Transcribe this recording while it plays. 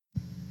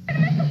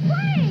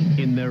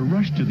In their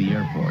rush to the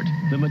airport,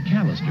 the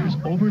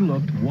McAllisters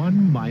overlooked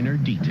one minor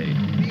detail.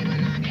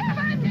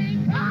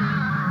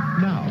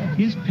 Now,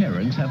 his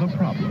parents have a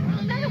problem.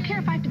 I don't care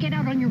if I have to get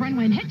out on your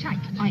runway and hitchhike.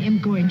 I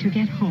am going to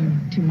get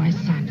home to my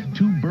son.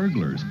 Two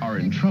burglars are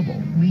in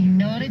trouble. We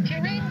know that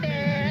you're in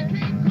there.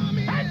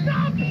 Hands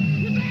up!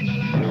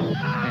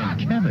 And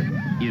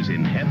Kevin is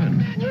in heaven.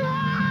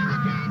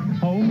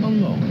 Home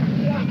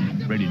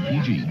Alone. Rated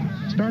PG.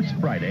 Starts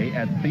Friday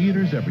at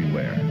theaters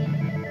everywhere.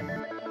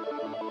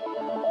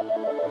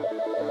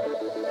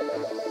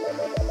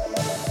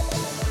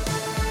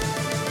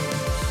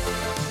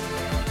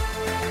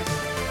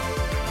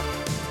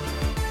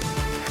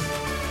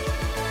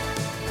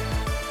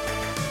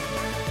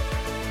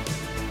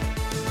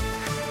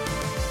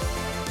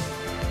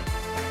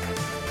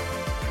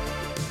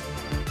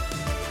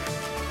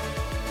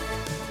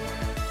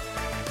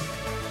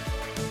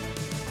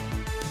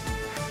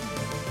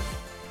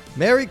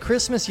 Merry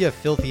Christmas, you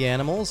filthy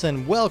animals,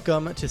 and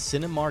welcome to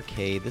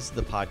Cinemarcade. This is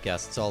the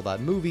podcast. It's all about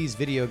movies,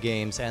 video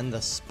games, and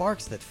the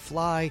sparks that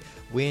fly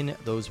when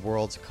those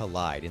worlds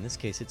collide. In this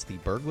case, it's the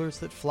burglars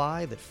that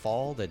fly, that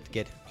fall, that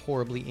get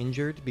horribly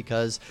injured,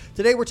 because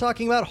today we're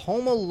talking about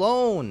Home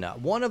Alone,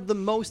 one of the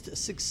most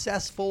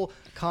successful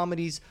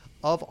comedies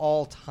of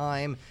all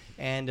time.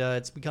 And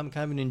it's become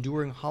kind of an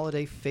enduring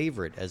holiday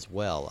favorite as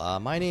well.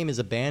 My name is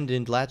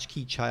abandoned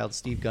latchkey child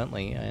Steve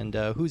Guntley, and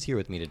who's here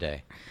with me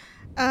today?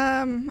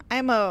 I'm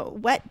a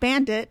wet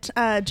bandit,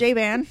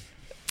 J-Ban.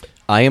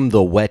 I am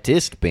the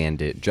wettest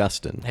bandit,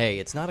 Justin. Hey,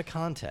 it's not a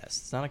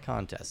contest. It's not a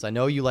contest. I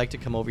know you like to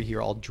come over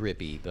here all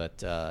drippy,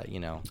 but,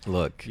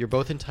 Look, you're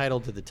both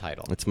entitled to the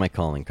title. it's my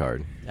calling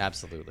card.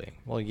 Absolutely.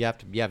 Well, you have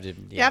to. You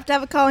have to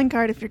have a calling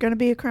card if you're going to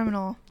be a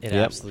criminal.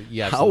 Absolutely.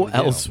 You How absolutely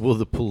else do. will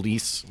the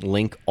police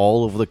link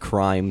all of the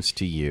crimes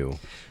to you?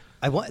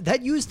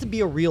 That used to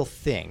be a real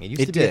thing. It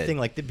used to be a thing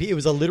like it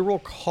was a literal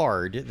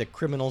card that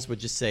criminals would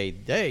just say,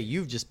 "Hey,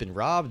 you've just been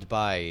robbed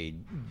by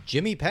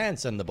Jimmy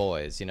Pants and the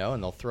boys," and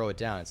they'll throw it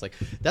down. It's like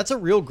that's a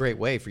real great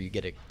way for you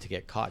to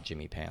get caught,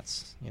 Jimmy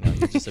Pants.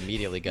 You're just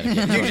immediately gonna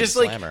get You're just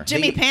like slammer.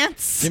 Jimmy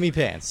Pants. Jimmy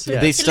Pants.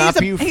 Yeah. They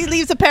stop you. He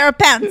leaves a pair of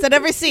pants at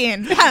every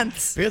scene.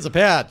 Pants. Here's a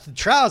pair of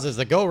trousers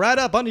that go right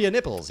up under your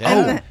nipples.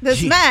 Yeah. And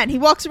this man, he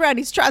walks around,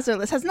 he's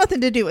trouserless, has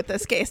nothing to do with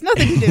this case.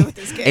 Nothing to do with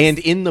this case. And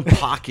in the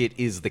pocket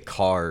is the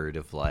card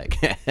of like,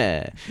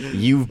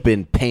 you've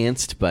been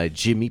pantsed by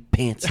Jimmy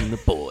Pants and the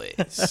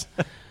boys.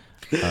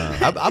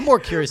 I'm more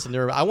curious than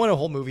I want a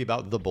whole movie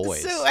about the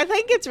boys. So I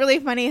think it's really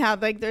funny how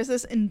there's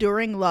this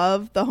enduring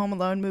love the Home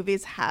Alone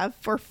movies have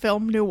for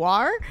film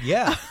noir.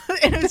 Yeah.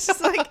 And it's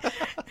just like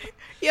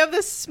you have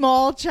this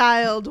small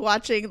child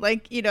watching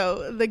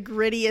the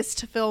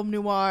grittiest film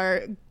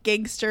noir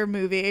gangster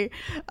movie.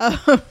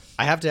 I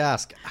have to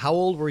ask, how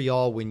old were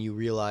y'all when you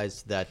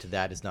realized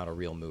that is not a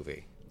real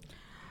movie?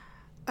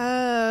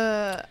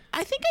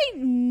 I think I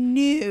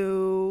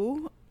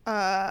knew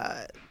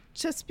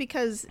just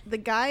because the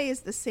guy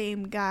is the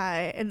same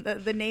guy and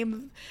the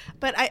name,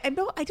 but I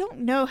don't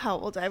know how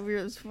old I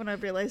was when I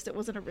realized it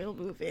wasn't a real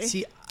movie.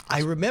 See, I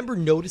remember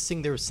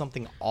noticing there was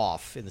something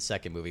off in the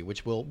second movie,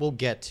 which we'll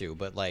get to,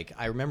 but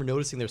I remember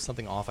noticing there was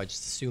something off. I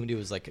just assumed it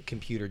was like a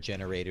computer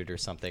generated or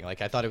something. I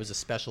thought it was a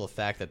special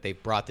effect that they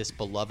brought this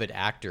beloved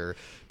actor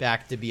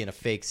back to be in a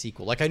fake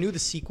sequel. I knew the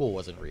sequel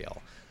wasn't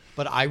real.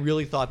 But I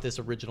really thought this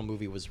original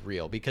movie was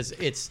real because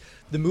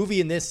the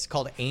movie in this is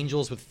called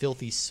Angels with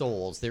Filthy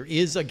Souls. There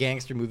is a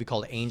gangster movie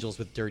called Angels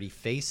with Dirty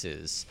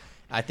Faces.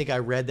 I think I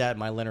read that in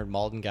my Leonard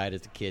Maltin guide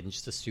as a kid and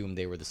just assumed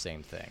they were the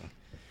same thing.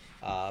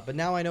 But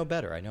now I know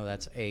better. I know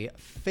that's a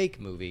fake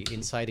movie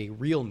inside a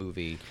real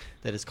movie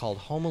that is called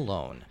Home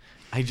Alone.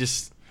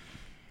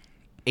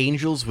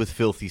 Angels with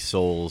Filthy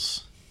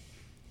Souls,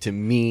 to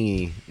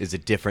me, is a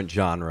different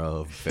genre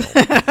of film.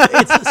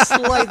 It's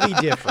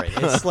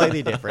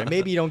slightly different.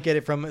 Maybe you don't get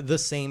it from the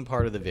same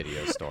part of the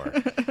video store.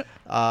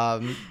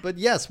 But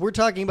yes, we're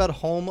talking about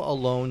Home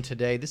Alone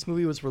today. This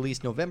movie was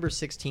released November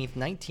 16th,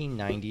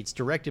 1990. It's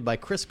directed by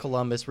Chris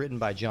Columbus, written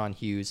by John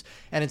Hughes,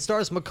 and it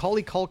stars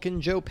Macaulay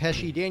Culkin, Joe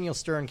Pesci, Daniel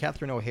Stern,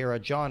 Catherine O'Hara,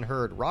 John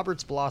Hurd,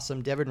 Roberts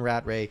Blossom, Devin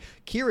Ratray,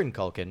 Kieran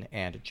Culkin,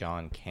 and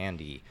John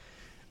Candy.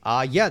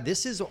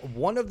 This is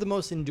one of the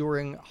most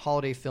enduring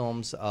holiday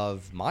films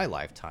of my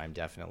lifetime,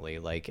 definitely.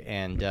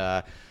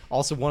 And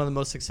also one of the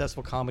most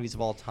successful comedies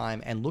of all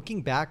time. And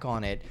looking back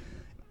on it,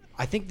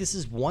 I think this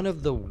is one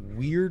of the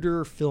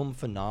weirder film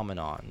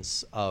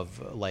phenomenons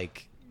of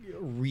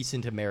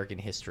recent American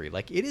history.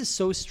 It is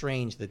so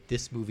strange that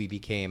this movie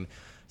became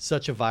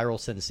such a viral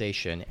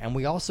sensation. And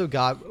we also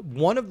got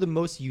one of the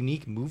most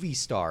unique movie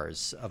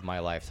stars of my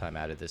lifetime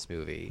out of this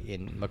movie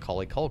in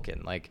Macaulay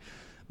Culkin.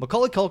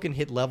 Macaulay Culkin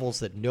hit levels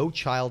that no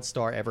child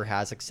star ever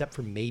has, except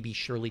for maybe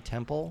Shirley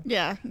Temple.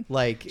 Yeah.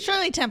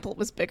 Shirley Temple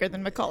was bigger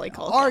than Macaulay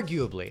Culkin.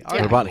 Arguably.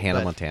 What about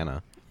Hannah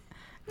Montana?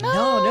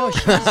 No,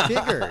 she was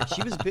bigger.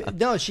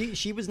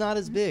 She was not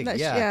as big.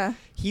 Yeah.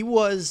 He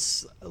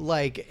was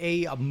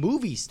a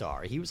movie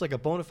star. He was a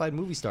bona fide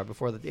movie star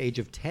before the age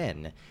of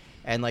 10.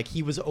 And like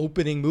he was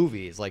opening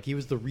movies, like he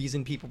was the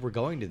reason people were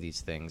going to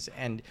these things.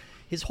 And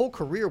his whole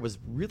career was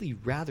really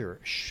rather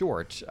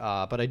short.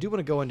 But I do want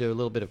to go into a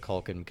little bit of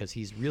Culkin because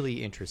he's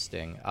really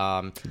interesting.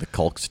 The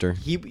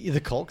Culkster.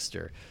 The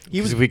Culkster. He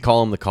Because was. if we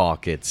call him the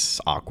Caulk, it's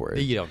awkward.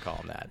 You don't call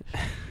him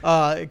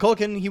that.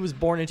 Culkin, he was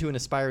born into an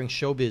aspiring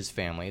showbiz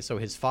family. So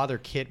his father,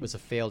 Kit, was a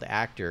failed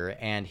actor,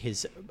 and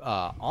his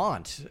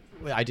aunt,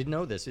 I didn't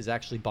know this, is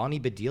actually Bonnie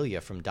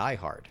Bedelia from Die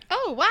Hard.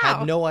 Oh, wow.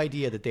 Had no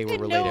idea that they were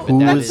Didn't related. know. But Who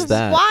that was is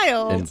that?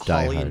 wild. in It's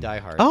Die Holly Hard? in Die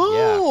Hard.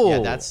 Oh. Yeah,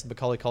 that's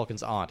Macaulay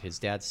Culkin's aunt, his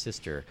dad's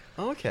sister.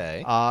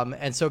 Okay.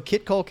 And so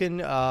Kit Culkin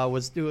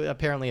was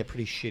apparently a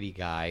pretty shitty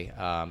guy,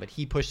 but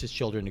he pushed his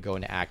children to go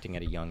into acting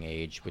at a young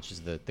age, which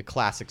is the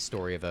classic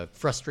story of a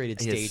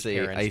frustrated Yes, stage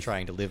parent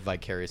trying to live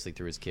vicariously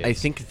through his kids. I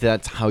think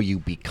that's how you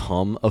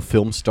become a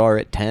film star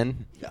at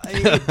 10.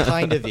 It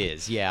kind of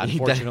is, yeah.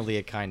 Unfortunately,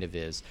 it kind of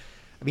is.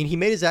 I mean, he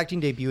made his acting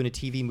debut in a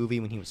TV movie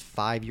when he was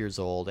 5 years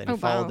old, and he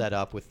followed that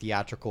up with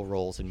theatrical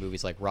roles in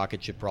movies like Rocket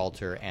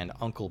Gibraltar and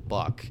Uncle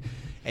Buck.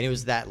 And it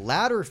was that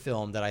latter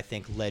film that I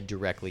think led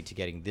directly to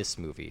getting this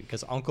movie,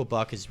 because Uncle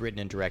Buck is written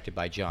and directed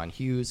by John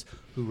Hughes,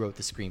 who wrote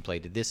the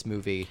screenplay to this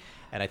movie.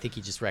 And I think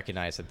he just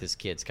recognized that this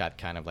kid's got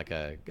kind of like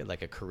a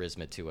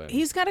charisma to him.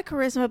 He's got a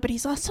charisma, but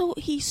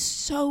he's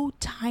so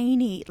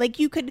tiny. Like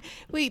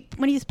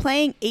when he's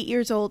playing 8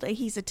 years old,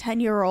 he's a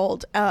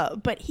 10-year-old,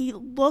 but he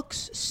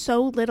looks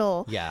so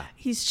little. Yeah.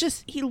 He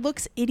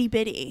looks itty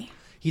bitty.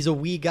 He's a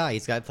wee guy.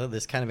 He's got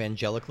this kind of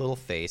angelic little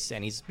face,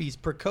 and he's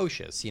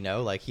precocious, you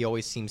know? Like, he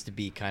always seems to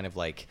be kind of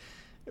like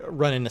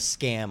running a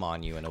scam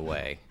on you in a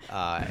way.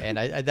 And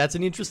that's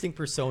an interesting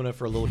persona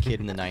for a little kid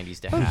in the 90s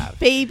to have.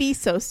 Baby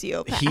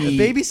sociopath. A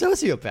baby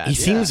sociopath. He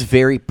yeah. seems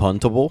very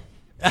puntable.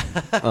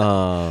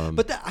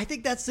 But I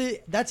think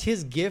that's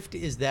his gift,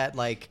 is that,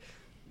 like,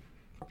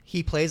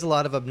 he plays a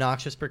lot of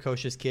obnoxious,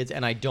 precocious kids,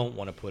 and I don't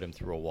want to put him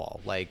through a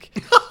wall. Like,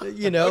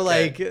 you know,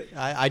 Okay. like,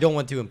 I don't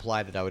want to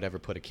imply that I would ever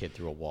put a kid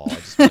through a wall. I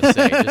just want to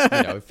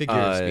say, figure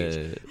of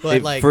speech.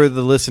 But, like, for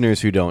the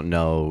listeners who don't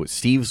know,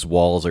 Steve's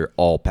walls are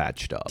all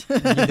patched up.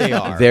 they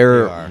are.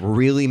 They're they are.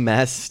 really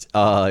messed,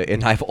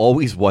 and I've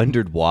always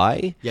wondered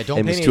why. Yeah, don't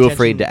and pay was any too attention,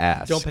 afraid to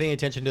ask. Don't pay any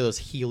attention to those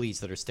Heelys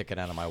that are sticking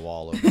out of my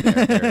wall over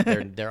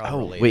there. They're Oh,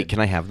 unrelated. wait, can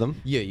I have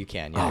them? Yeah, you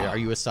can. Yeah. Are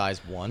you a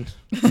size 1?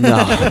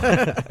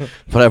 No.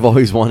 But I've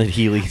always wanted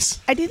Heelys.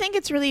 I do think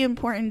it's really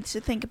important to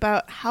think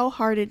about how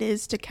hard it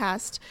is to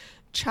cast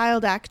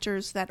child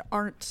actors that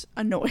aren't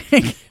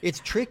annoying. It's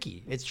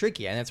tricky.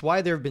 And that's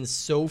why there have been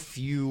so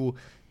few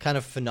kind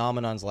of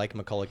phenomenons like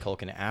Macaulay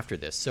Culkin after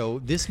this. So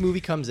this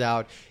movie comes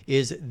out,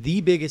 is the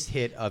biggest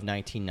hit of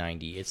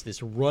 1990. It's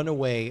this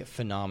runaway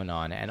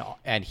phenomenon,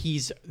 and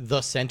he's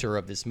the center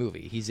of this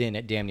movie. He's in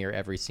at damn near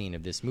every scene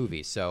of this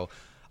movie. So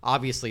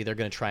obviously they're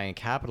going to try and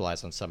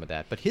capitalize on some of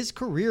that. But his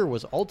career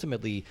was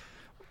ultimately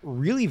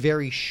really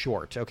very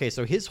short. Okay,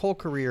 so his whole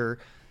career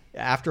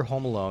after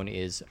Home Alone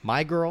is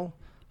My Girl,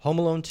 Home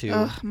Alone 2,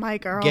 Ugh, My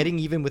Girl. Getting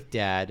Even with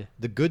Dad,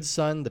 The Good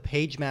Son, The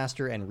Page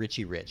Master, and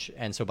Richie Rich.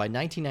 And so by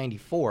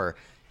 1994,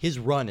 his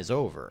run is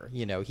over.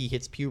 You know, he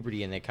hits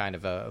puberty and they kind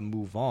of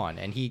move on.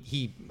 And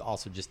he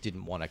also just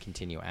didn't want to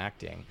continue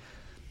acting.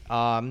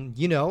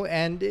 You know,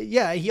 and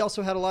yeah, he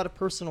also had a lot of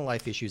personal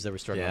life issues that were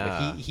struggling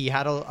Yeah. with. He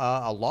had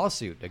a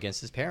lawsuit against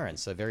his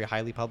parents, a very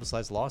highly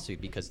publicized lawsuit,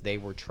 because they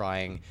were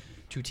trying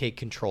to take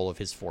control of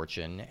his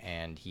fortune,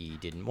 and he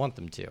didn't want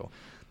them to.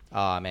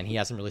 And he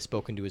hasn't really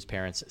spoken to his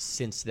parents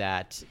since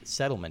that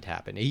settlement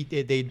happened.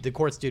 The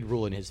courts did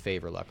rule in his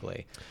favor,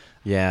 luckily.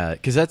 Yeah,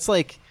 because that's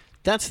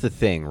the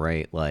thing,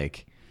 right?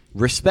 Like,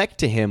 respect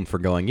to him for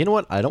going, you know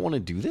what, I don't want to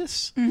do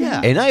this.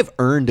 Yeah. And I've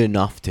earned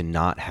enough to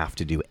not have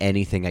to do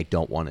anything I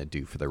don't want to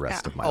do for the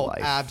rest of my Oh,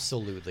 life.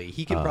 absolutely.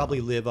 He can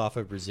probably live off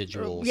of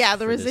residuals. Yeah,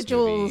 the for this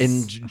residuals. movie.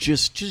 And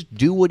just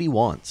do what he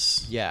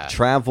wants. Yeah.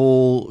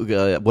 Travel,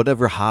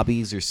 whatever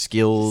hobbies or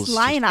skills. Just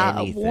lie in just a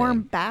anything.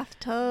 warm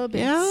bathtub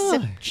and Yeah.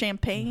 sip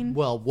champagne.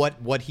 Well,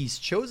 what he's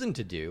chosen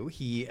to do,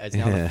 he is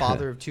now the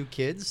father of 2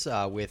 kids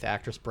with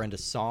actress Brenda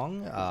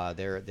Song.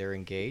 They're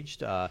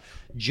engaged.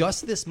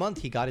 Just this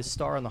month, he got his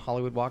star on the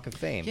Hollywood Walk of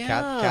Fame. Yeah.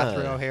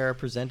 Catherine O'Hara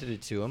presented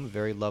it to him. A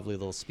very lovely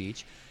little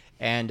speech.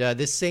 And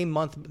this same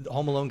month,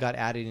 Home Alone got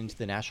added into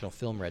the National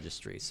Film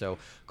Registry. So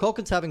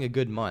Culkin's having a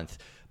good month.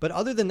 But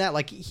other than that,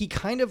 like, he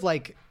kind of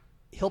like,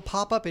 he'll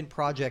pop up in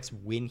projects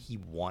when he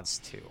wants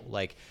to.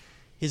 Like,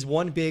 his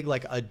one big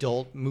like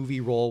adult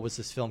movie role was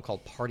this film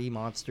called Party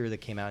Monster that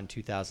came out in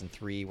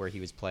 2003, where he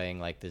was playing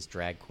like this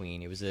drag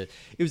queen. It was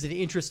an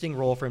interesting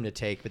role for him to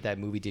take, but that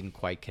movie didn't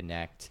quite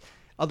connect.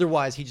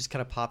 Otherwise, he just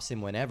kind of pops in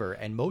whenever,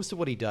 and most of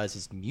what he does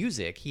is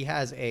music. He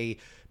has a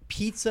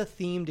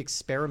pizza-themed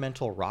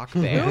experimental rock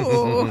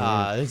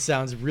band. It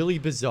sounds really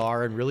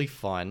bizarre and really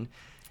fun,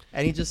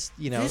 and he just,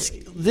 you know,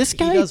 This he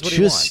guy does what he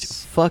just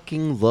wants.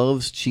 fucking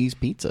loves cheese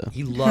pizza.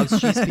 He loves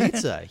cheese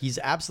pizza. He's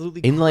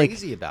absolutely In, like,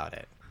 crazy about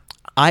it.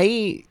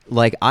 I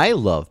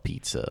love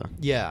pizza.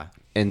 Yeah.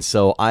 and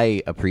so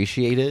I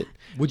appreciate it.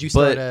 Would you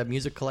start but a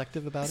music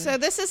collective about So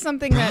it? this is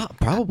something that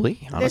probably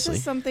this honestly.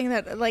 is something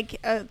that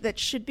that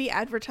should be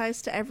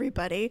advertised to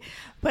everybody,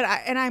 but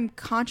I'm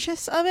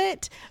conscious of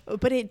it,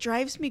 but it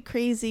drives me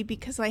crazy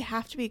because I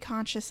have to be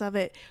conscious of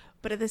it.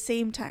 But at the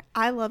same time,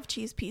 I love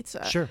cheese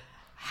pizza. Sure.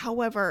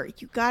 However,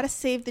 you gotta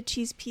save the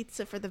cheese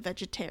pizza for the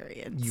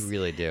vegetarians. You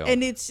really do.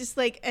 And it's just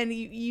like, and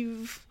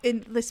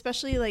and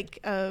especially like,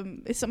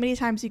 so many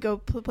times you go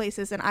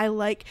places, and I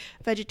like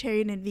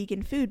vegetarian and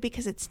vegan food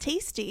because it's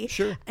tasty.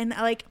 Sure. And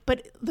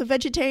but the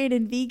vegetarian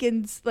and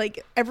vegans,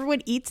 like,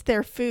 everyone eats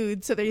their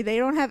food, so they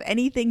don't have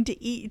anything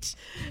to eat.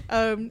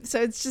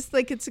 So it's just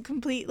like, it's a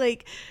complete,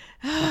 like,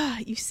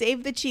 you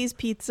save the cheese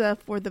pizza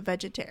for the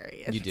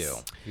vegetarians. You do.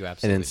 You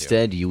absolutely And do.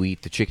 instead, you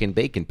eat the chicken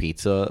bacon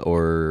pizza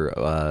or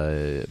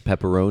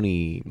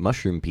pepperoni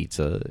mushroom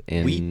pizza.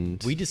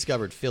 And We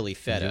discovered Philly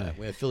feta.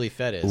 Philly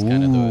feta is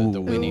kind of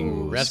the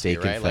winning recipe, steak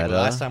and right? Like feta.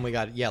 last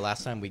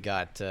time we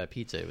got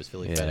pizza, it was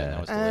Philly feta, and that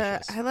was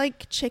delicious. I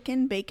like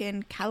chicken,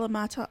 bacon,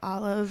 Kalamata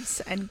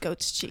olives, and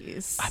goat's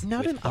cheese. I'm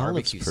not With an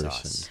olives barbecue person.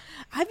 sauce.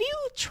 Have you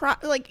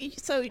tried, like,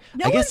 so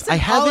no I guess one's an I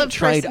haven't olive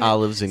tried person.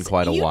 olives in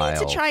quite a You while,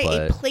 need to try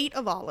a but- plate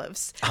of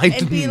olives. I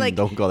and be like,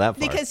 don't go that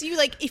far. Because you,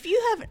 like, if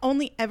you have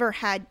only ever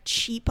had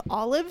cheap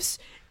olives,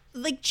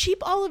 like, cheap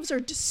olives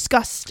are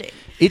disgusting.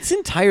 It's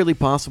entirely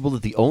possible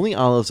that the only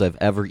olives I've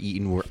ever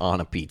eaten were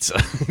on a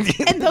pizza.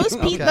 And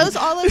those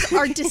olives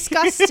are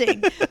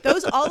disgusting.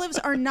 Those olives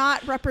are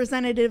not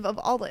representative of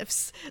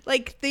olives.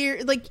 Like,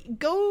 they're like,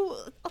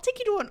 I'll take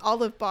you to an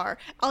olive bar.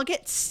 I'll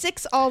get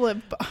 6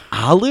 olive bar.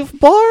 Olive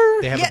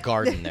bar? They have Yeah. a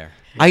garden there.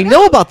 I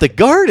know about the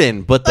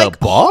garden, but the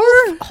bar?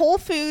 Whole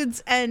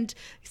Foods and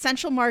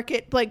Central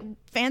Market, like,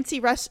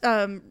 fancy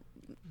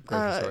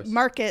stores.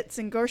 markets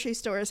and grocery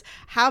stores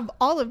have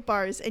olive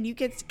bars, and you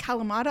get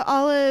Kalamata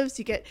olives,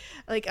 you get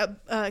like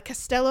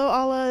Castello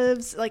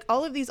olives, like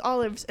all of these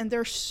olives, and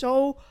they're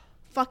so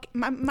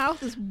my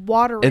mouth is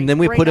watering. And then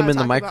we right put now them in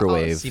the talking about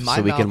microwave olives. See, my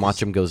so we mouth can watch is-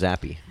 them go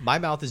zappy. My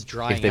mouth is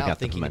drying they've out got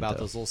the thinking about pimento.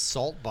 those little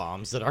salt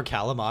bombs that are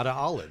Kalamata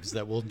olives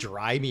that will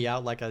dry me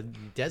out like a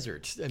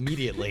desert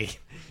immediately.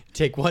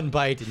 Take one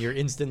bite and you're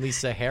instantly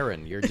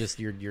Saharan. You're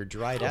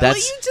dried out.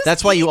 That's you just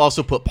that's why you eat-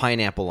 also put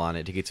pineapple on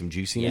it to get some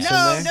juiciness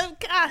No, in there. no,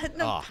 God,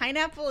 no, Oh.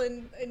 pineapple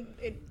and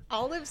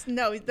olives.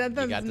 No, that's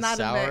you got the not a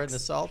sour and mix. the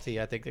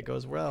salty. I think that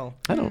goes well.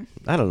 I don't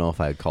know if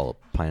I would call it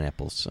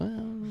pineapples.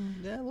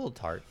 Yeah, a little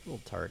tart.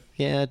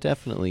 Yeah,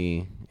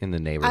 definitely in the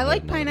neighborhood. I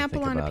like now that pineapple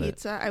think on a about it.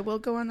 pizza. I will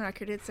go on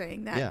record as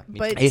saying that. Yeah, me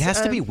but It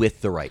has to be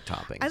with the right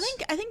toppings. I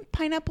think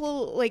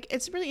pineapple, like,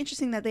 it's really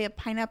interesting that they have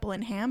pineapple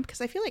and ham, because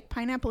I feel like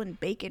pineapple and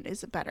bacon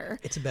is better.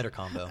 It's a better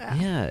combo.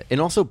 Yeah, and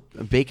also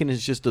bacon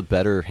is just a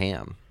better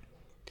ham.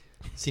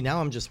 See, now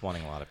I'm just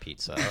wanting a lot of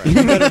pizza. All right, we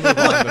better move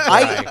on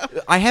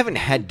before I haven't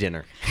had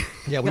dinner.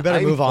 yeah, we better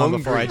I'm move on hungry.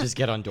 before I just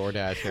get on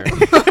DoorDash here.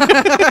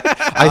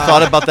 I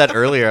thought about that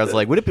earlier. I was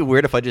like, would it be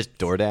weird if I just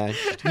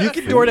DoorDash? You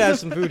can DoorDash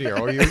some food here,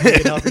 or you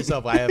can help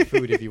yourself. I have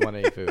food if you want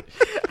any food.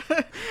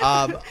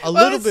 A Well,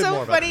 little it's bit so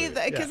more funny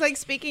about because, like,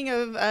 speaking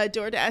of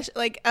DoorDash,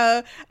 like,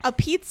 a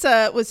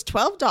pizza was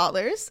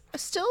 $12,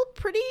 still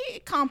pretty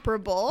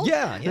comparable.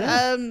 yeah.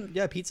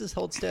 Yeah, pizzas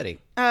hold steady.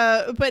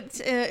 But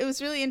it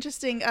was really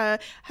interesting.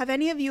 Have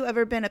any of you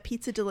ever been a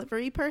pizza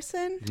delivery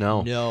person?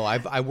 No. No,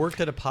 I worked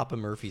at a Papa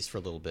Murphy's for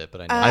a little bit,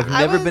 but I know. I've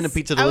I never been a was-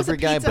 pizza I was a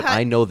delivery guy, Pizza but Hut-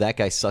 I know that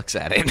guy sucks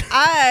at it.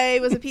 I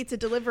was a pizza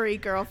delivery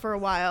girl for a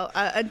while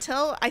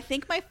until I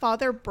think my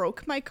father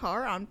broke my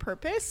car on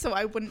purpose so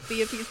I wouldn't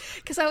be a pizza.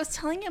 Because I was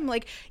telling him,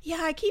 like, yeah,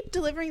 I keep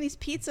delivering these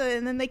pizza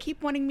and then they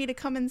keep wanting me to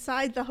come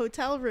inside the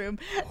hotel room.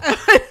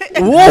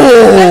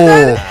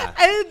 Whoa!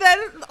 And then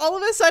all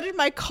of a sudden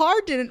my car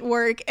didn't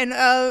work, and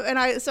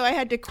so I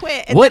had to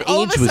quit. And What then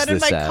all of age a was sudden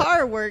this my at?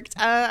 car worked.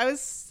 I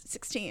was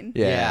 16.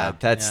 Yeah,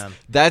 Yeah.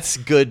 that's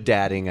good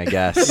dadding, I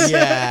guess.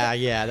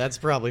 yeah, that's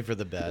probably for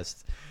the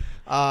best.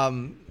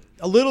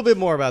 A little bit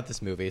more about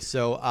this movie.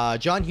 So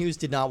John Hughes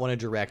did not want to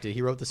direct it.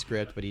 He wrote the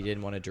script, but he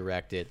didn't want to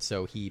direct it.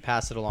 So he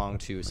passed it along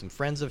to some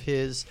friends of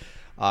his.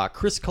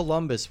 Chris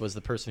Columbus was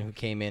the person who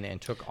came in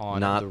and took on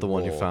Not the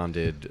one who role. found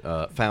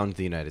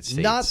the United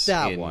States. Not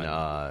that in,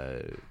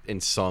 one. In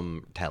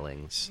some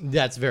tellings.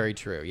 That's very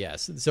true,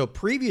 yes. So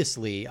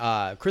previously,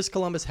 Chris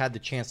Columbus had the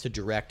chance to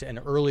direct an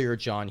earlier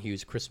John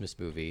Hughes Christmas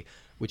movie,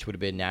 which would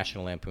have been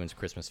National Lampoon's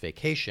Christmas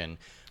Vacation.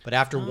 But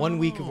after 1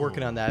 week of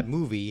working on that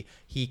movie,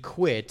 he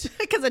quit.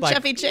 Because of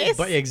Chevy Chase?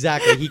 But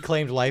exactly. He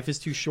claimed life is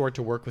too short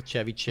to work with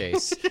Chevy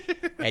Chase.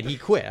 And he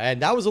quit.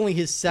 And that was only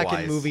his second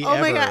Wise. movie Oh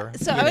ever. my god!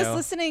 So you I was know?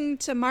 listening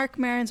to Mark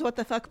Maron's "What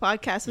the Fuck"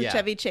 podcast with Yeah.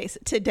 Chevy Chase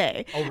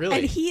today. Oh, really?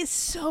 And he is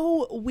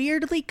so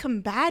weirdly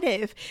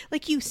combative.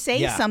 Like, you say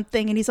Yeah.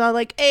 something, and he's all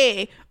like,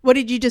 "Hey, what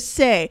did you just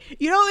say?"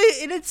 You know,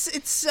 and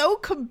it's so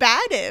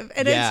combative,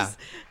 and Yeah. it's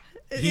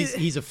just.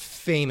 He's a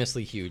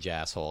famously huge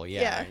asshole.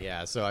 Yeah.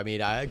 Yeah. So, I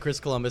mean, Chris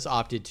Columbus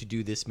opted to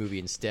do this movie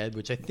instead,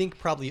 which I think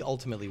probably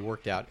ultimately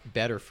worked out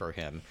better for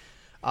him.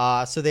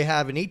 So they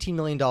have an $18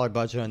 million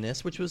budget on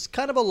this, which was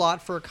kind of a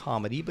lot for a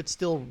comedy, but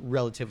still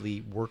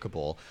relatively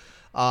workable.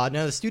 Now,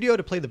 the studio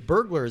to play the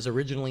burglars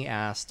originally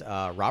asked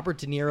Robert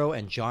De Niro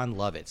and John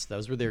Lovitz.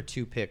 Those were their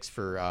 2 picks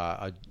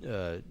for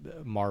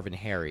Marv and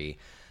Harry.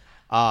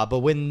 But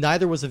when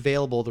neither was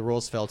available, the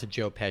roles fell to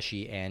Joe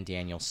Pesci and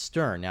Daniel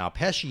Stern. Now,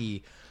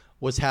 Pesci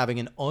was having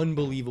an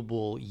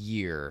unbelievable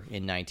year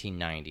in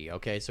 1990.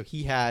 Okay, so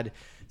he had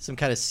some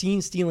kind of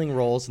scene-stealing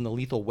roles in the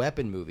Lethal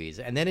Weapon movies.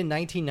 And then in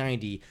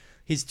 1990,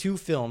 his 2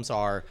 films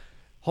are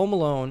Home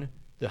Alone,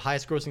 the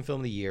highest-grossing film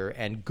of the year,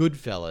 and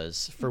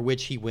Goodfellas, for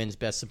which he wins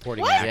Best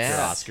Supporting Actor Yes.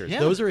 Oscars. Yeah.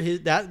 Those are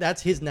his.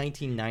 That's his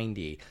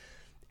 1990.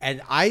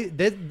 And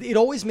it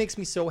always makes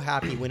me so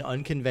happy when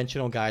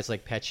unconventional guys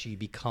like Pesci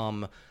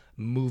become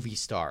movie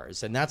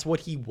stars, and that's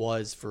what he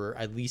was for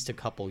at least a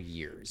couple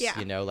years. Yeah.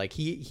 You know, like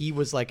he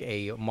was like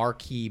a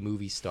marquee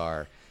movie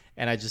star,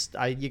 and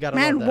you gotta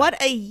Man, love that.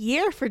 what a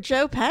year for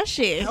Joe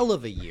Pesci. Hell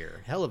of a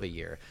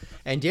year.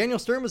 And Daniel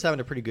Stern was having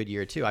a pretty good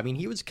year too. I mean,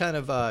 he was kind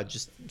of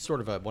just sort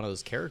of one of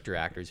those character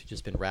actors who's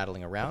just been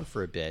rattling around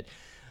for a bit.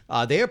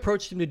 They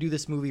approached him to do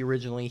this movie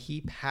originally.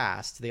 He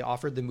passed. They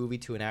offered the movie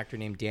to an actor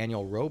named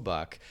Daniel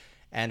Roebuck,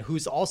 and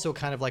who's also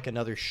kind of like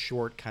another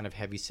short, kind of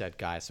heavyset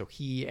guy. So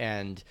he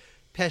and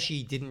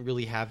Pesci didn't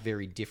really have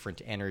very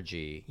different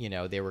energy. You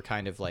know, they were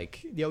kind of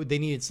like, they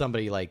needed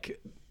somebody like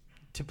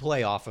to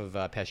play off of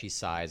Pesci's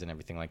size and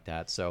everything like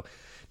that. So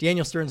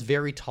Daniel Stern's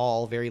very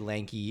tall, very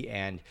lanky,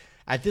 and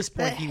at this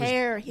point He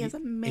has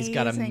amazing he's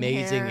got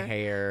amazing hair.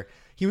 hair.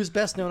 He was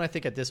best known, I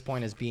think, at this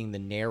point as being the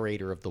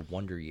narrator of The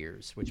Wonder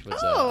Years, which was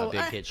Oh, a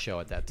big hit show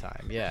at that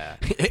time. Yeah.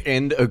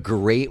 And a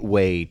great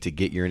way to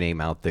get your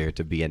name out there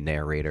to be a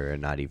narrator and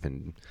not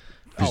even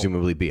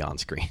presumably be on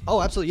screen.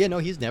 Oh, absolutely. Yeah, no,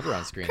 he's never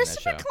on screen in that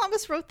Christopher show.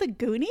 Columbus wrote The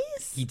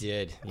Goonies? He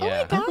did. Oh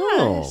Yeah. my gosh.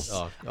 Oh.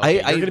 Oh,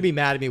 okay. I- You're going to be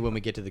mad at me when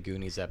we get to the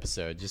Goonies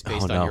episode, just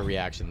based Oh, no. on your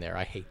reaction there.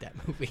 I hate that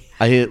movie.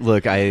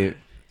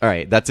 All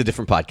right, that's a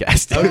different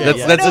podcast. Okay, that's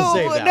yeah. that's, No, a,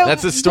 save that. no,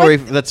 that's a story.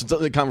 That's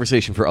a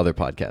conversation for other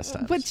podcast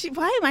times. But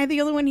why am I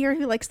the only one here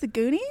who likes The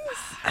Goonies?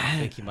 I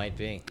think he might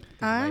be.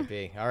 All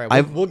right,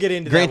 I've- we'll get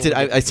into Granted, that.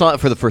 when we I get to saw it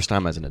for the first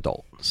time as an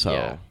adult, so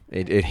Yeah.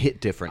 it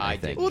hit different. I I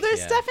think. did. Well, there's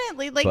Yeah.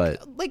 definitely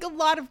But- like a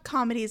lot of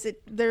comedies.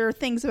 There are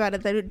things about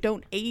it that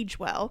don't age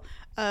well,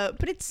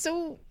 but it's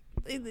so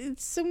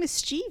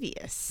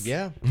mischievous.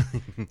 Yeah.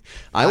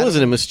 I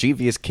wasn't a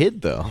mischievous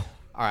kid though.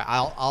 All right,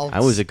 I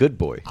was a good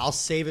boy. I'll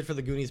save it for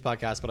the Goonies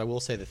podcast, but I will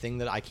say the thing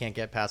that I can't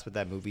get past with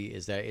that movie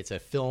is that it's a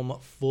film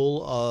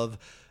full of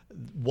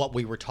what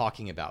we were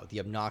talking about, the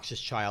obnoxious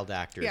child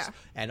actors. Yeah.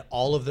 And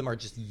all of them are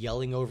just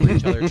yelling over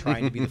each other,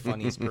 trying to be the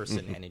funniest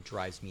person, and it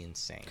drives me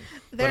insane.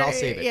 But I'll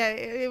save it.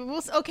 Yeah,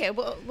 we'll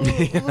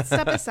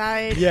step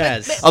aside.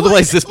 Yes.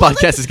 Otherwise, this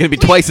podcast is going to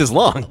be twice as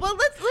long. Well,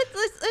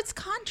 let's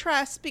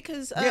contrast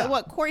because Yeah.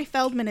 what Corey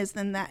Feldman is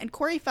in that, and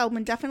Corey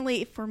Feldman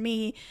definitely for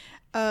me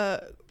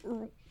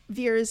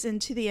veers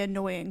into the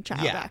annoying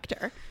child Yeah.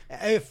 actor.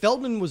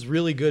 Feldman was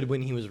really good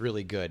when he was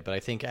really good, but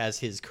I think as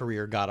his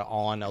career got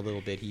on a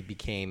little bit,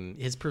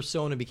 his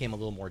persona became a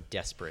little more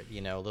desperate, a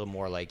little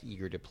more like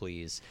eager to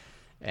please,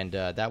 and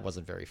that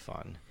wasn't very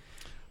fun.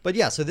 But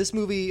yeah, so this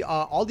movie,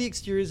 all the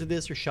exteriors of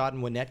this are shot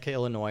in Winnetka,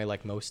 Illinois,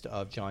 like most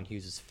of John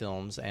Hughes'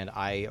 films, and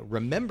I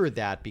remember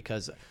that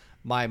because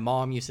my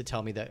mom used to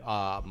tell me that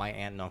my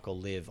aunt and uncle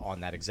live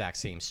on that exact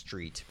same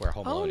street where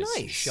Home Alone is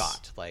nice.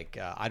 shot. Like,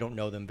 I don't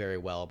know them very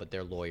well, but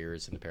they're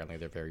lawyers, and apparently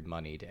they're very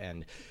moneyed.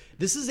 And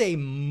this is a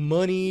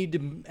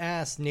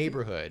moneyed-ass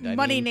neighborhood. I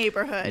Money mean,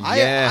 neighborhood. I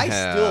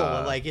Yeah.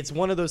 still, like, it's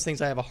one of those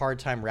things I have a hard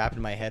time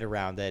wrapping my head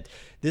around, that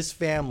this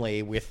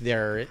family with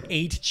their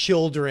 8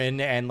 children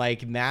and,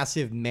 like,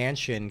 massive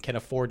mansion can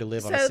afford to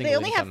live on a So single they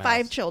only have income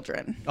 5 house.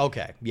 children.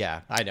 Okay,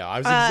 yeah, I know. I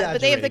was exaggerating,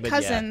 But they have the but yeah.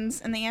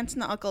 cousins and the aunts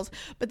and the uncles.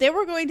 But they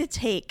were going to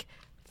take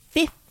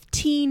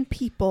 15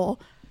 people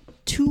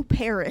to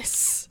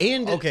Paris.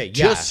 And Okay, yeah.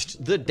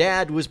 just the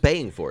dad was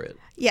paying for it.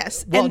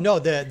 Yes. Well, and no,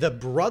 the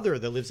brother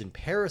that lives in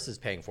Paris is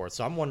paying for it,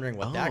 so I'm wondering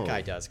what that Oh.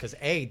 guy does. Because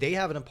they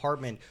have an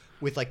apartment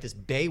with like this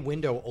bay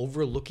window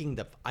overlooking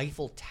the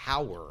Eiffel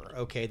Tower.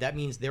 Okay, that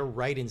means they're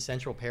right in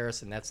central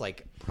Paris, and that's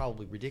like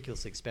probably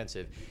ridiculously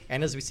expensive.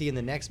 And as we see in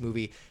the next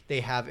movie,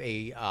 they have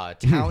a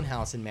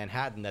townhouse in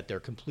Manhattan that they're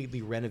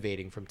completely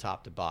renovating from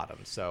top to bottom.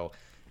 So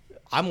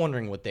I'm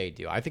wondering what they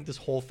do. I think this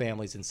whole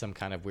family's in some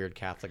kind of weird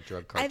Catholic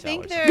drug cartel. I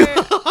think or they're.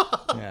 something.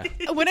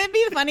 Yeah. Wouldn't it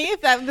be funny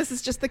if this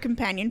is just the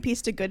companion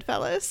piece to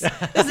Goodfellas?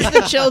 This is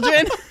the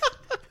children.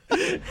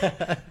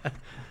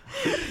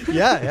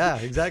 Yeah,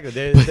 exactly.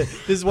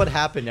 This is what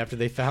happened after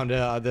they found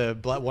the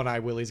One-Eye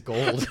Willie's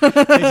gold. They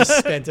just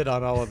spent it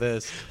on all of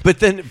this. But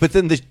then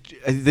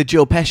the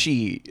Joe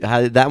Pesci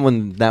that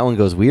one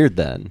goes weird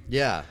then,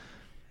 Yeah.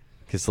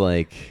 because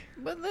like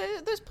But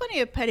there's plenty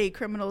of petty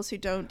criminals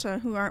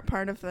who aren't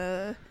part of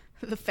the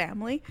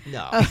family.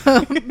 No.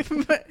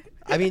 But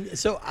I mean,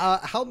 so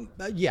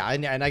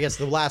and I guess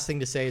the last thing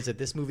to say is that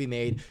this movie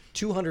made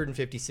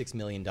 $256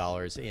 million in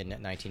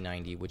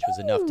 1990, which was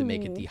enough to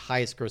make it the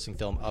highest-grossing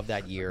film of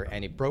that year,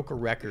 and it broke a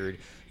record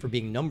for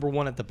being number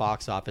 1 at the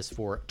box office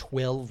for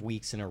 12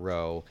 weeks in a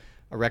row,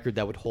 a record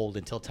that would hold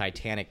until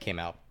Titanic came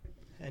out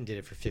and did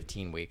it for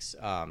 15 weeks.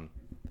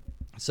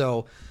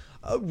 So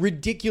a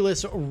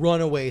ridiculous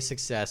runaway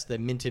success that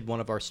minted one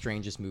of our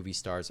strangest movie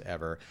stars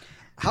ever.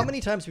 How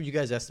many times would you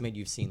guys estimate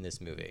you've seen this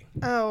movie?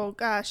 Oh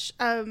gosh.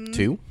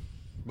 2?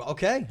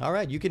 Okay, all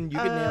right, you can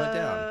nail it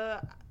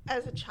down.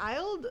 As a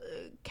child,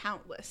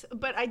 countless.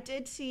 But I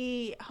did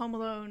see Home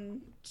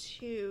Alone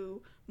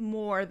 2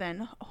 more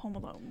than Home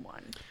Alone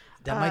 1.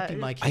 That might be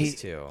my case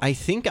too. I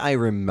think I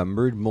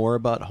remembered more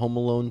about Home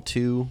Alone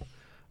 2.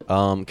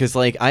 Because,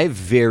 like, I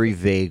very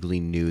vaguely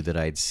knew that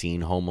I'd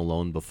seen Home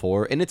Alone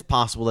before. And it's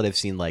possible that I've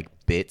seen, like,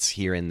 bits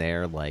here and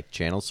there, like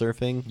channel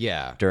surfing.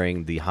 Yeah.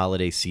 During the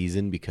holiday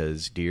season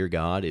because, dear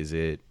God, is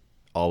it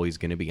always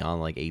going to be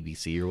on, like,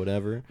 ABC or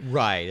whatever?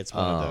 Right, it's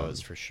one of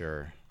those for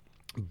sure.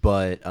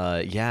 But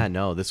yeah,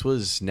 no, this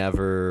was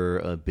never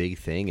a big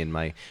thing in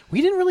my.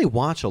 We didn't really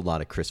watch a lot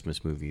of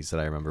Christmas movies that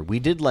I remember. We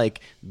did like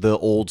the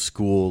old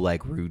school,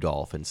 like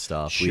Rudolph and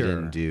stuff. Sure. We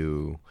didn't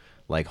do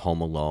like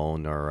Home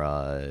Alone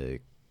or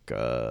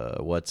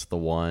what's the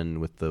one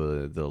with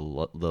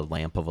the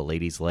lamp of a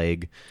lady's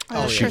leg?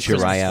 Oh, Shoot Christmas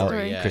Your Eye Out.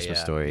 Story.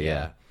 Christmas Story.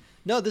 Yeah.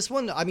 No, this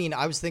one. I mean,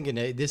 I was thinking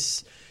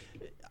this.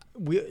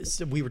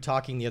 We were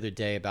talking the other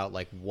day about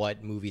like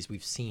what movies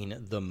we've seen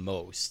the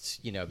most,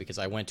 you know, because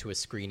I went to a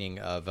screening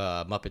of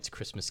Muppets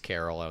Christmas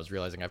Carol. I was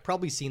realizing I've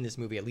probably seen this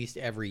movie at least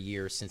every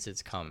year since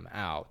it's come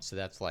out. So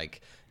that's like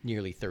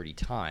nearly 30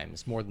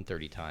 times, more than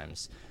 30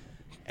 times.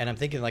 And I'm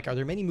thinking, like, are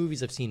there many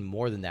movies I've seen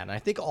more than that? And I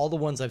think all the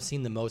ones I've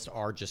seen the most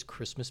are just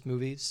Christmas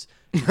movies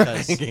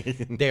because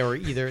they're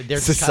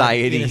just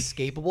Society. kind of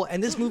inescapable.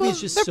 And this movie is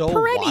just they're so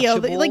perennial.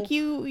 watchable. Like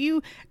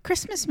you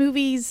Christmas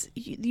movies,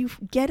 you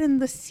get in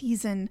the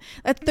season.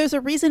 There's a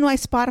reason why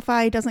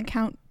Spotify doesn't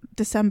count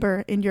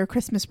December in your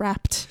Christmas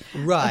Wrapped.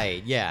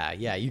 Right? Yeah.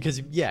 Because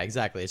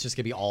exactly. It's just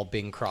gonna be all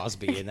Bing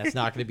Crosby, and that's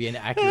not gonna be an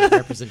accurate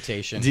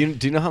representation. Do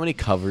you know how many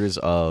covers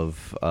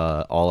of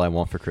All I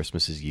Want for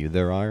Christmas Is You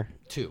there are?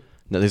 2.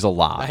 No, there's a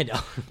lot. I know.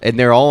 And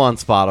they're all on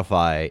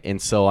Spotify.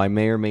 And so I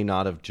may or may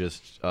not have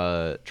just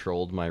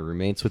trolled my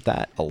roommates with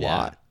that a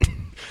lot.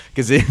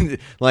 Because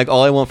like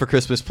All I Want for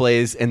Christmas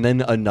plays, and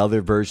then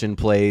another version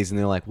plays, and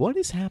they're like, "What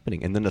is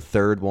happening?" And then a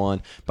third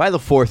one. By the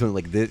fourth one,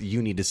 like,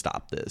 you need to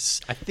stop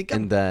this. I think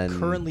and I'm then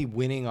currently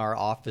winning our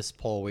office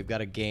poll. We've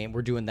got a game.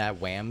 We're doing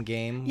that Wham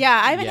game. Yeah,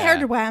 I haven't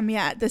heard Wham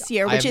yet this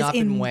year, I which have is not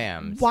been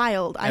whammed.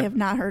 wild. I have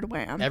not heard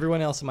Wham.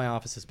 Everyone else in my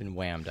office has been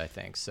whammed, I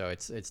think. So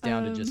it's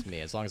down to just me.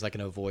 As long as I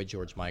can avoid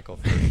George Michael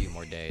for a few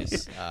more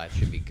days, it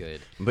should be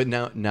good. But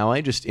now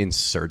I just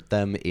insert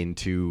them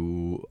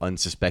into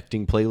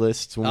unsuspecting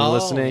playlists when we're Oh,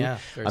 listening. yeah,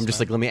 very I'm just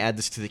smart. like, let me add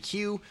this to the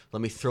queue.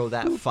 Let me throw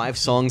that 5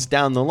 songs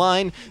down the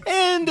line,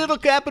 and it'll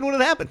happen when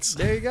it happens.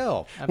 There you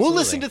go. We'll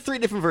listen to Absolutely. 3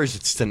 different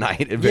versions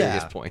tonight at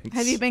various Yeah. points.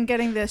 Have you been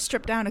getting the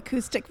stripped down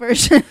acoustic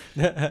version?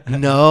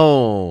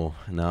 No.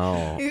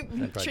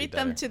 Treat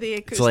them better. to the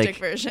It's acoustic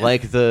version.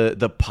 like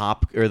the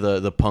pop or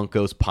the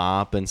Punkos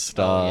pop and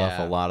stuff.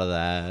 yeah. A lot of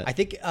that. I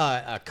think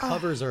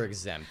covers are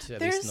exempt,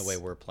 at least in the there's way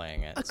we're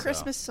playing it. a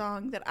Christmas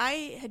song that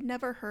I had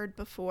never heard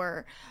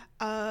before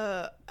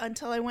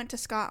until I went to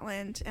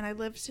Scotland and I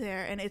lived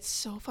there, and it's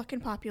so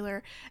fucking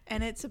popular.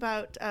 And it's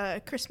about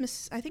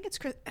Christmas. I think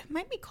it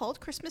might be called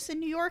Christmas in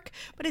New York,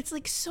 but it's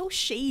like so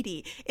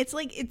shady. It's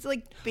like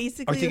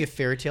basically. Are you thinking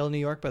Fairy Tale New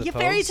York by the Yeah, Pogues?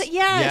 Fairy Tale.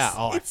 Yes. Yeah.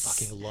 Oh, It's-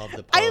 I fucking love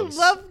the Pogues. I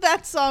love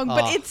that song,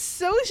 but Oh. it's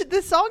so.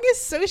 The song is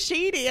so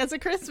shady as a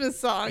Christmas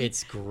song.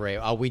 It's great.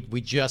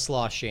 We just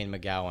lost Shane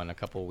McGowan a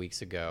couple of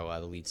weeks ago,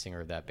 the lead singer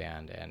of that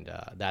band, and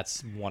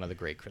that's one of the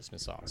great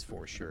Christmas songs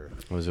for sure.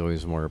 I was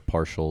always more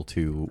partial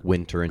to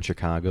Winter in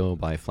Chicago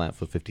by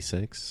Flatfoot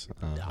 56.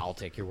 I'll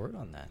take your word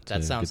on that. That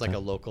a sounds good like a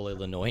time. local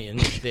Illinoisan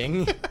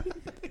thing.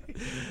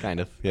 Kind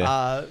of,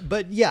 yeah.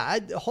 But yeah,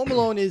 Home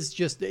Alone is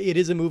it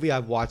is a movie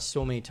I've watched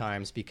so many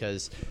times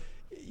because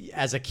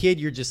as a kid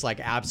you're just like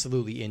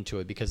absolutely into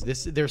it because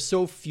there's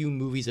so few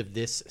movies of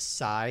this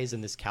size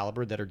and this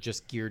caliber that are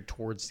just geared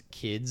towards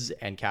kids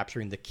and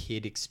capturing the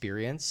kid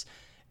experience.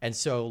 And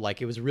so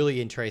like it was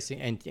really interesting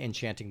and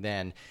enchanting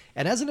then.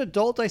 And as an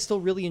adult, I still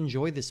really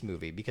enjoy this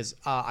movie because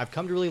I've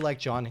come to really like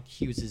John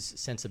Hughes'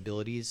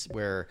 sensibilities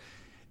where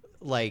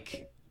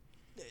like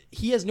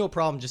he has no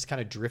problem just kind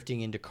of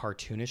drifting into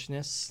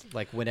cartoonishness,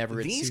 like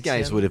whenever it These suits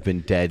guys him. would have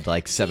been dead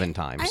like 7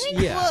 times. I think.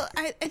 Yeah. Well,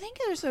 I think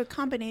there's a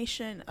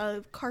combination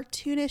of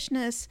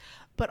cartoonishness,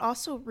 but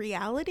also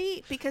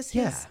reality because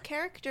his Yeah.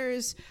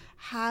 characters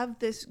have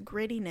this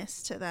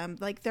grittiness to them.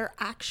 Like they're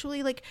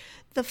actually like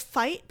the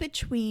fight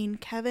between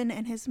Kevin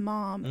and his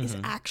mom is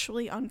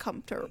actually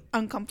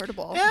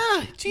uncomfortable.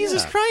 Yeah,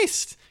 Jesus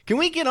Christ. Can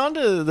we get on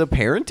to the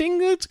parenting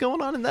that's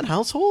going on in that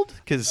household?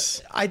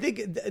 Because I think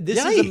this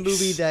is a Yikes.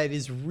 movie that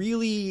is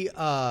really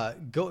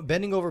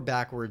bending over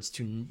backwards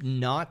to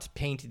not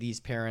paint these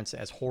parents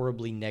as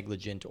horribly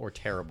negligent or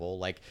terrible.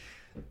 Like,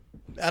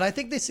 and I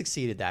think they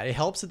succeeded that. It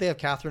helps that they have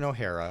Catherine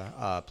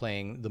O'Hara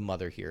playing the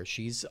mother here.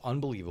 She's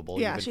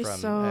unbelievable. Yeah, even she's from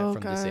so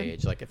from this good.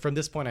 age. Like from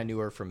this point, I knew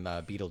her from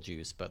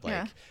Beetlejuice, but like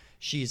Yeah.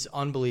 she's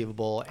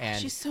unbelievable. And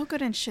She's so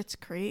good in Schitt's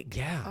Creek.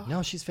 yeah,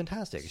 no, she's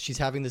fantastic. She's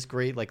having this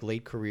great like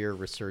late career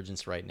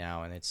resurgence right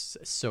now, and it's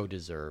so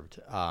deserved.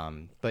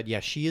 But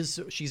yeah,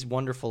 she's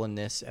wonderful in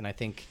this, and I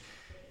think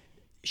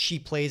she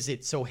plays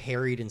it so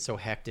harried and so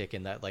hectic,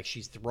 and that like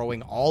she's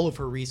throwing all of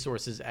her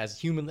resources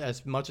as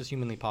much as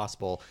humanly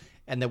possible,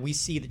 and that we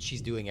see that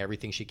she's doing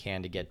everything she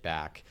can to get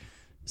back.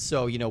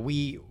 So, you know,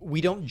 we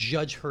don't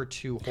judge her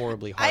too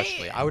horribly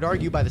harshly. I would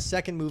argue by the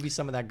second movie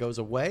some of that goes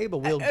away, but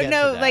we'll get to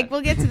that. Like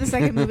we'll get to the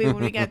second movie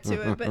when we get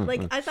to it. But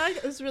like I thought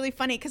it was really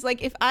funny because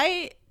like if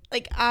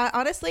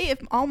honestly, if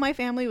all my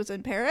family was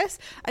in Paris,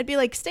 I'd be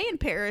like, stay in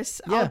Paris.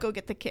 Yeah. I'll go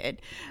get the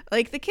kid.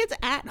 Like the kid's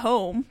at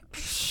home.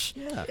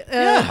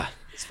 Yeah,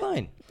 it's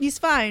fine. He's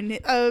fine.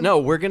 No,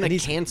 we're going to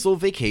cancel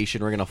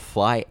vacation. We're going to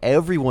fly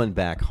everyone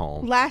back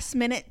home. Last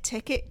minute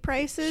ticket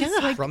prices.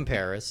 Like, From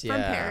Paris, yeah.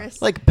 from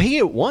Paris. Like, pay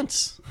it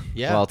once.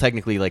 Yeah. Well,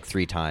 technically, like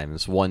 3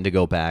 times. 1 to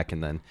go back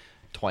and then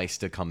twice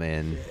to come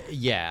in.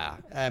 Yeah.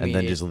 I And mean,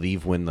 then just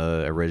leave when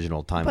the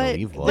original time to But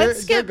leave was.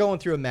 let's they're get- going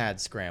through a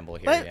mad scramble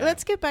here. But yeah.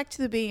 let's get back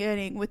to the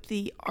beginning with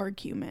the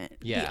argument.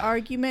 Yeah. The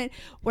argument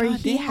where God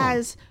he damn.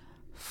 has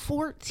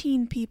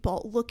 14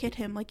 people look at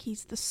him like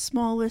he's the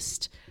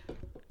smallest,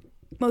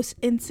 most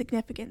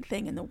insignificant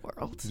thing in the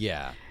world.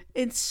 Yeah.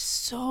 It's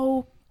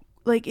so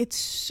it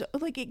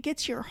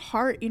gets your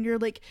heart and you're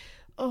like,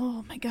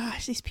 oh my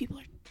gosh, these people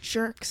are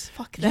jerks.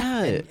 Fuck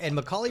that. Yeah. And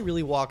Macaulay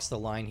really walks the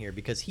line here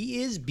because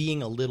he is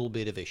being a little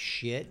bit of a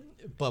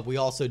shit, but we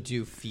also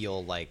do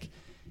feel like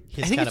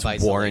his I think kind it's of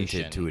isolation.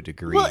 warranted to a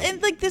degree. Well,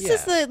 and like this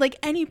is Yeah. the like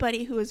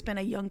anybody who has been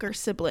a younger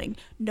sibling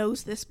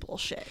knows this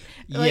bullshit.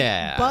 Like,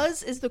 Yeah.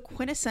 Buzz is the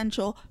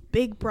quintessential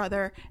big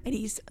brother, and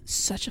he's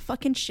such a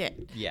fucking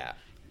shit. Yeah.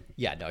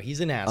 Yeah, no, he's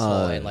an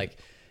asshole, and like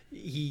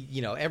he,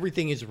 you know,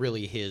 everything is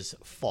really his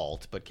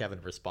fault. But Kevin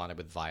responded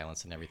with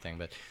violence and everything.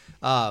 But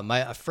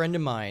a friend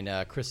of mine,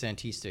 Chris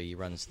Antista, he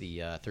runs the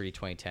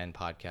 30-20-10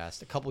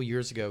 podcast. A couple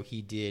years ago,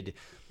 he did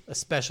a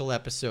special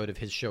episode of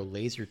his show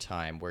Laser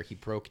Time, where he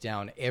broke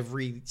down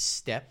every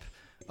step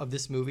of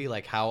this movie,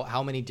 like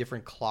how many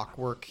different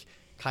clockwork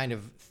kind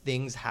of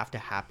things have to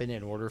happen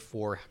in order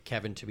for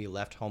Kevin to be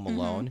left home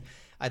alone.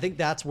 I think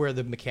that's where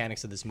the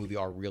mechanics of this movie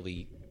are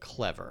really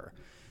clever.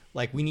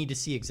 Like, we need to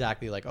see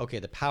exactly, like, okay,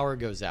 the power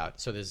goes out,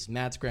 so there's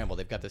mad scramble.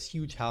 They've got this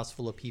huge house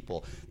full of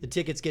people. The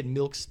tickets get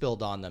milk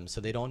spilled on them,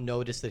 so they don't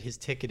notice that his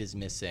ticket is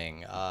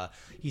missing.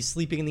 He's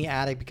sleeping in the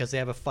attic because they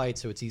have a fight,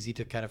 so it's easy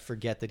to kind of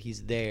forget that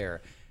he's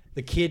there.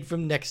 The kid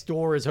from next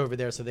door is over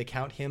there, so they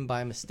count him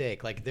by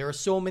mistake. Like, there are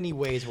so many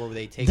ways where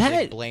they take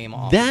like, blame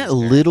off. That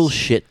of his little parents.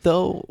 shit,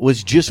 though,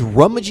 was just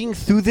rummaging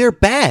through their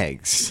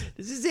bags.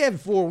 Does this have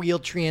 4-wheel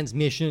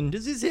transmission?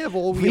 Does this have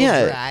all-wheel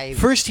Yeah. drive?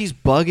 First, he's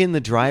bugging the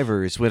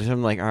drivers, which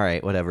I'm like, all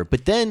right, whatever.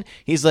 But then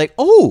he's like,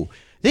 oh,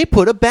 they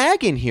put a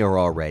bag in here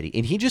already.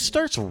 And he just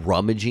starts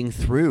rummaging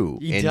through.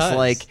 He and does. It's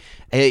like,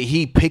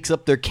 he picks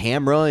up their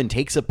camera and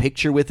takes a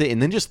picture with it and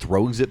then just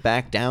throws it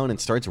back down and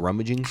starts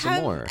rummaging some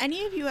Have more.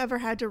 any of you ever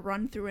had to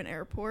run through an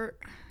airport?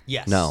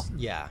 Yes. No.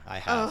 Yeah, I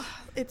have. Oh,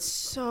 it's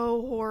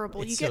so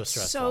horrible. It's you so get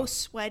so stressful.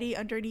 sweaty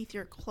underneath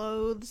your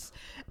clothes,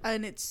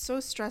 and it's so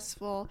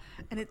stressful,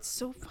 and it's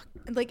so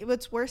like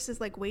what's worse is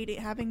like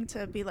having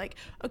to be like,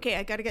 okay,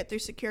 I got to get through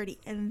security,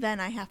 and then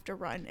I have to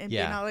run, and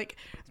Yeah. you know,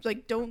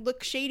 like don't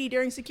look shady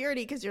during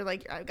security because you're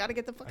like, I got to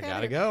get the fuck I out.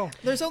 gotta of here. go.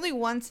 There's only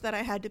once that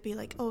I had to be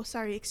like, oh,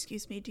 sorry,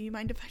 excuse me, do you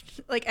mind if I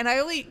like? And I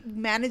only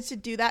managed to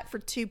do that for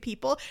 2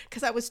 people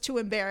because I was too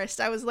embarrassed.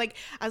 I was like,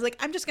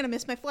 I'm just gonna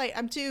miss my flight.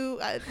 I'm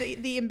too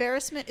the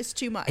embarrassment is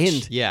too much.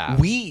 And Yeah.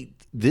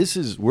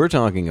 we're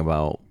talking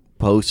about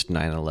post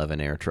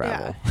 9/11 air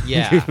travel.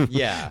 Yeah,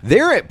 yeah.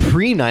 They're at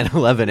pre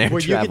 9/11 air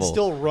Where you travel. can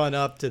still run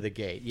up to the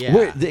gate.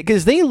 Yeah.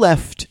 Because they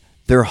left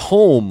their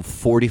home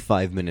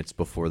 45 minutes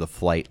before the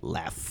flight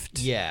left.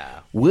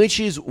 Yeah. Which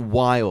is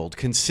wild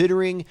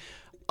considering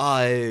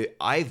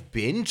I've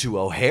been to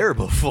O'Hare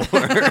before.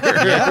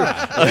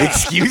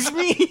 Excuse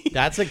me?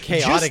 That's a Just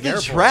chaotic the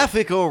airport.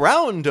 traffic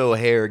around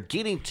O'Hare,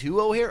 getting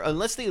to O'Hare,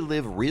 unless they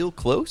live real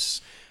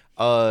close,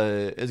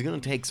 is going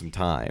to take some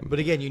time. But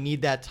again, you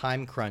need that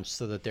time crunch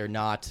so that they're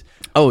not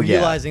Oh, yeah.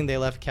 realizing they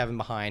left Kevin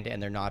behind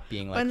and they're not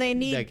being like... when they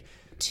need like,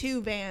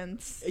 2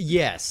 vans.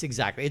 yes,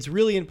 exactly. It's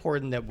really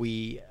important that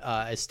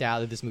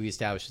this movie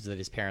establishes that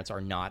his parents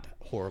are not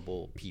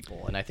horrible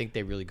people. And I think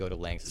they really go to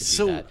lengths to do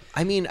So, that.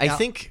 I mean, I Now-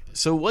 think...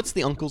 So, what's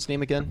the uncle's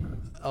name again?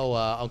 Oh,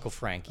 Uncle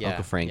Frank, yeah.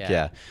 Uncle Frank,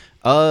 yeah.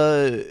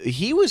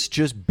 He was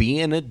just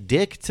being a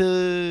dick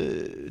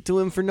to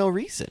him for no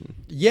reason.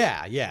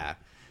 Yeah, yeah.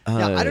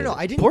 Now, I don't know.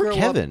 I didn't poor grow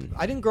Kevin.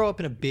 Up. I didn't grow up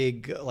in a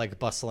big, like,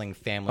 bustling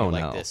family Oh,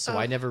 like no. this, so Oh,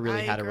 I never really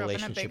I had a grew up in a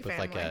relationship big with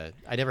like family.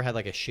 I never had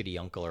like a shitty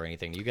uncle or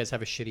anything. You guys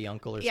have a shitty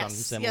uncle or Yes,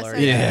 something yes, similar? I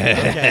do.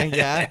 Yeah. Okay.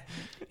 Yeah.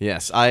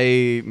 Yes,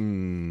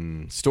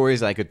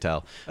 stories I could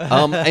tell.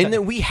 And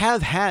then we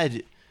have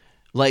had,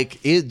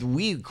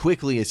 we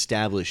quickly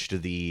established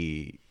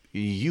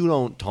you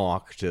don't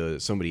talk to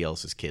somebody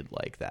else's kid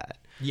like that.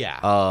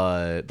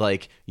 Yeah.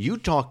 You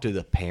talk to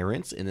the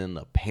parents, and then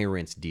the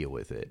parents deal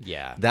with it.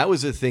 Yeah. That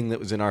was a thing that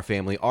was in our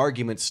family.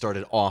 Arguments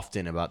started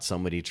often about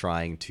somebody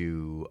trying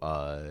to,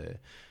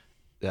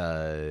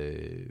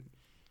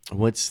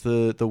 what's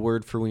the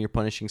word for when you're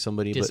punishing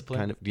somebody?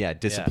 Discipline? But kind of,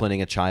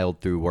 disciplining a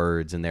child through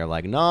words, and they're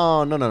like,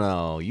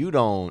 no, you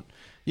don't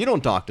You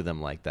don't talk to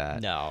them like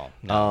that. No,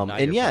 not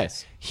and your yeah,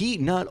 place. he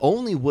not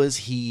only was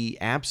he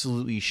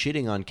absolutely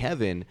shitting on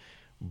Kevin,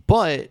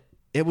 but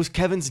it was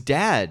Kevin's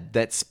dad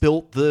that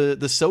spilt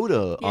the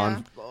soda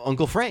on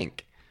Uncle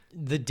Frank.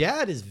 The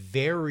dad is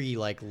very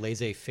like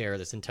laissez-faire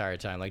this entire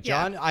time. Like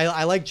Yeah. John,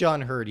 I like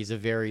John Hurt. He's a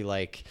very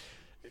like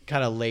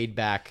kind of laid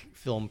back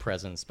film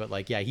presence, but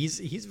like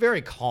he's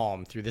very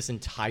calm through this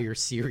entire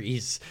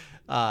series.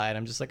 And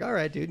I'm just like, all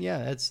right, dude,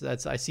 yeah,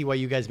 that's I see why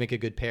you guys make a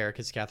good pair,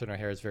 because Catherine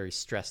O'Hara is very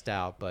stressed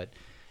out, but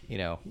you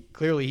know,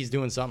 clearly he's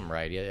doing something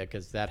right,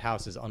 because that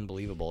house is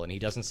unbelievable, and he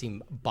doesn't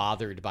seem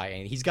bothered by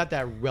any. He's got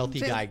that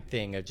wealthy guy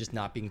thing of just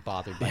not being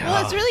bothered by.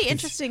 Well, it's really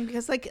interesting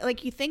because,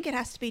 like you think it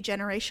has to be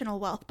generational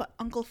wealth, but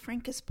Uncle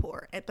Frank is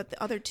poor, but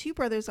the other two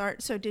brothers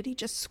aren't. So, did he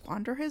just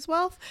squander his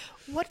wealth?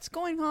 What's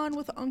going on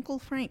with Uncle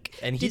Frank?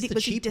 And he's the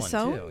was he cheap one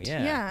disowned? too.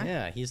 Yeah.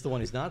 Yeah, he's the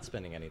one who's not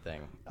spending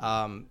anything.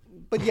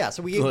 But yeah,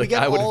 so we Look,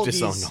 get I would all have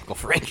disowned these. Uncle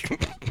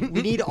Frank.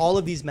 We need all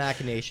of these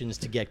machinations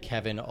to get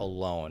Kevin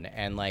alone,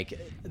 and like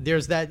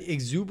there's that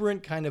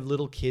exuberant kind of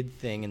little kid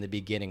thing in the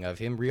beginning of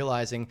him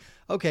realizing,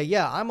 okay,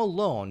 yeah, I'm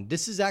alone.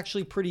 This is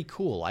actually pretty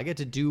cool. I get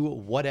to do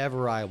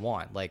whatever I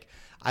want. Like,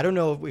 I don't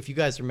know if you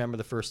guys remember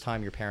the first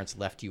time your parents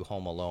left you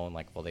home alone,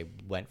 like, well, they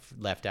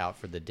left out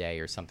for the day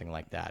or something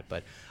like that.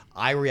 But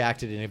I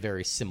reacted in a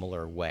very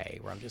similar way,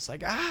 where I'm just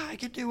like, I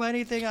can do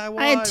anything I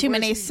want. I had too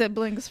Where's many the-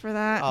 siblings for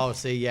that. Oh,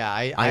 see, yeah,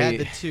 I had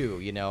the two,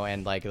 you know,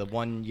 and like the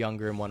one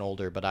younger and one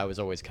older, but I was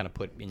always kind of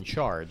put in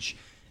charge.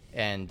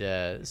 And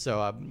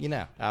so, you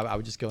know, I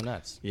would just go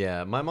nuts.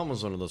 Yeah, my mom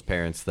was one of those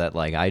parents that,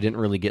 like, I didn't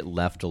really get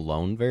left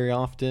alone very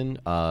often.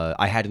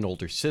 I had an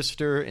older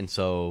sister, and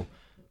so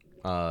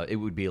it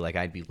would be like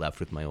I'd be left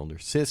with my older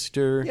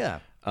sister. Yeah.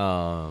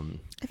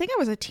 I think I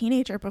was a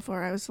teenager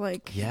before I was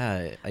like,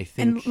 Yeah, I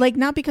think. and like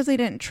not because they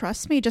didn't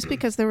trust me, just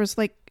because there was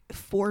like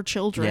 4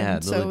 children. Yeah,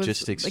 the so it was,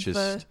 logistics like,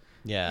 just.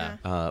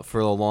 Yeah. For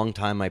a long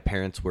time, my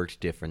parents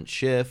worked different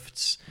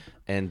shifts,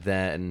 and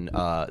then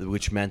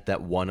which meant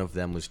that one of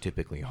them was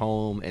typically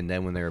home. And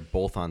then when they were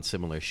both on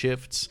similar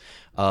shifts,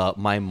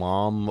 my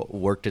mom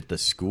worked at the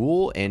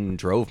school and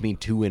drove me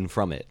to and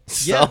from it.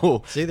 Yeah.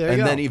 So, See, there you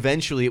and go. then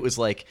eventually it was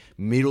like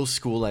middle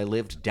school. I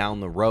lived down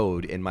the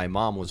road, and my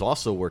mom was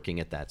also working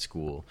at that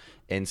school.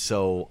 And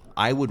so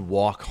I would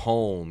walk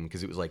home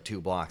because it was like 2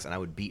 blocks, and I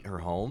would beat her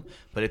home.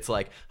 But it's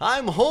like,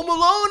 I'm home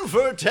alone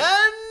for 10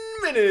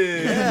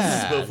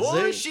 minutes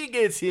before see? she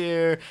gets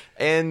here.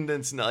 And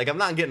it's not like I'm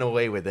not getting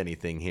away with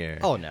anything here.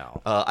 Oh,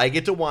 no. I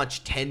get to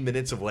watch 10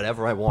 minutes of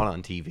whatever I want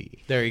on TV.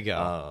 There you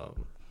go.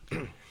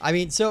 I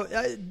mean, so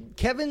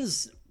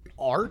Kevin's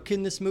arc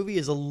in this movie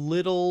is a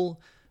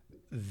little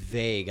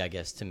vague, I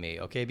guess, to me,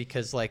 okay?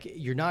 Because, like,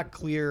 you're not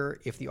clear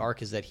if the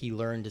arc is that he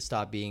learned to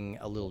stop being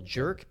a little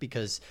jerk,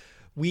 because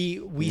we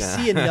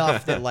see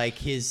enough that, like,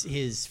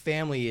 his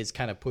family is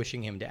kind of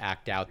pushing him to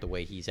act out the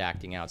way he's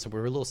acting out, so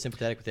we're a little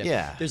sympathetic with him.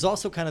 Yeah. There's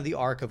also kind of the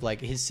arc of,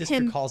 like, his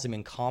sister calls him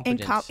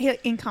incompetent.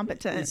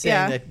 Incompetent. Saying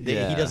Yeah. that he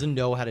Yeah. doesn't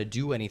know how to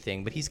do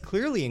anything, but he's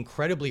clearly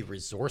incredibly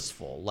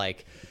resourceful.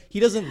 Like, he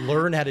doesn't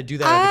learn how to do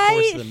that over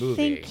the course of the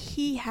movie. I think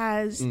he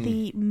has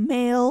the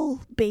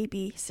male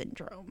baby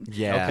syndrome.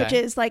 Yeah. Okay. Which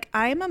is like,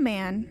 I'm a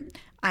man,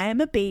 I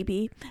am a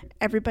baby,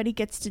 everybody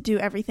gets to do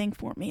everything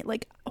for me.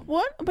 Like,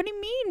 what do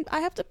you mean?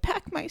 I have to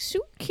pack my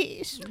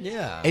suitcase.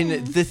 Yeah.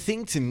 And the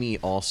thing to me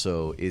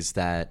also is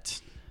that,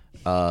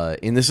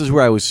 and this is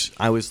where I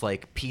was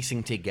like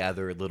piecing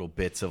together little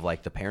bits of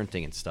like the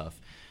parenting and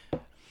stuff.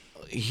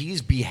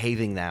 He's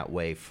behaving that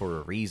way for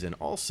a reason,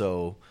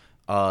 also,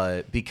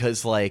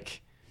 because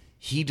like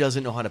he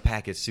doesn't know how to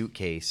pack his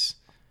suitcase.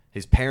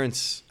 His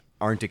parents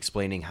aren't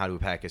explaining how to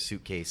pack a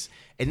suitcase,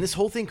 and this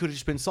whole thing could have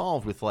just been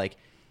solved with like,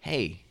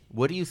 hey,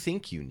 what do you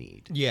think you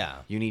need? Yeah.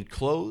 You need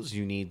clothes,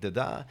 you need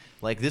da-da.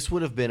 Like, this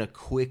would have been a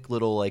quick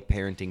little, like,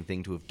 parenting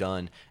thing to have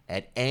done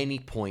at any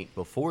point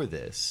before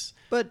this.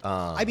 But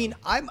I mean,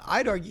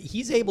 I'd argue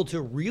he's able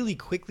to really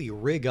quickly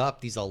rig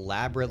up these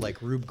elaborate,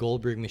 like, Rube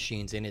Goldberg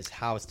machines in his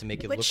house to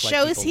make it Which look like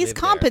shows people he's live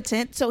there.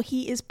 competent, so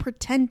he is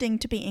pretending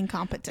to be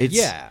incompetent.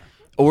 Yeah.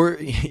 Or,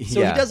 So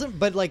yeah. he doesn't,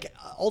 but like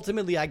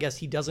ultimately, I guess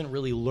he doesn't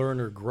really learn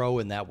or grow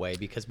in that way,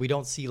 because we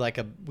don't see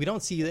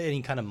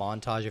any kind of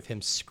montage of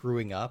him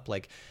screwing up,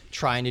 like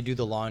trying to do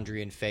the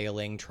laundry and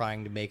failing,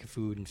 trying to make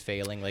food and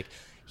failing. Like,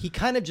 he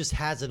kind of just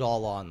has it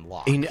all on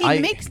lock. And He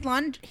makes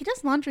laundry. He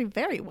does laundry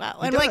very well,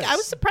 and like I does.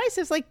 was surprised.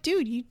 I was like,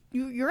 dude,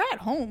 you're at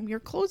home. Your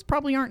clothes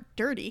probably aren't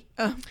dirty.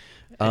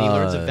 And he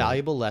learns a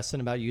valuable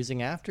lesson about using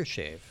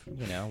aftershave,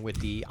 you know, with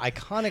the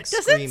iconic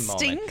Does scream it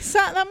sting moment.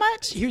 that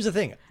much? Here's the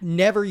thing.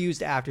 Never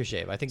used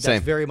aftershave. I think that's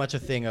Same. very much a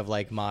thing of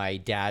like my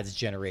dad's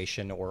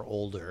generation or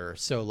older.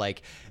 So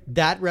like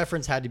that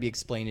reference had to be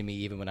explained to me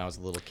even when I was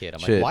a little kid. I'm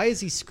Shit. like, why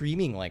is he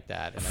screaming like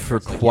that? And For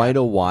was like, quite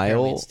yeah, a apparently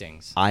while, it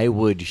stings. I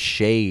would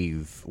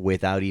shave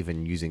without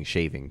even using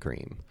shaving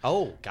cream.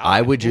 Oh, God.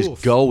 I would just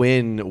Oof. go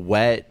in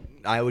wet.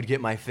 I would get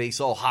my face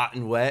all hot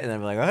and wet, and I'd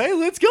be like, "Hey,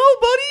 let's go,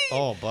 buddy!"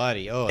 Oh,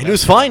 buddy. Oh, and it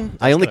was fine.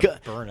 I only gonna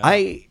cut. burn up.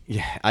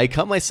 I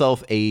cut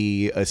myself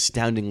a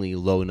astoundingly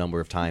low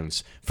number of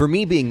times for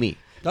me being me.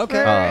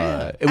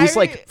 Okay. It was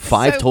like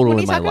 5 total when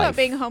in you my talk about life.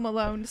 being home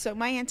alone, so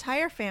my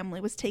entire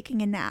family was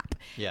taking a nap.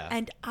 Yeah.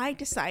 And I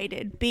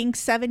decided, being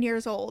 7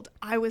 years old,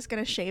 I was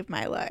going to shave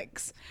my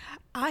legs.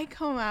 I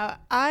come out,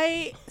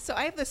 so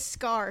I have this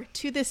scar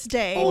to this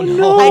day. Oh,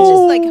 no. I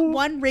just like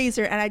one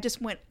razor and I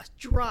just went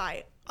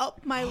dry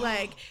up my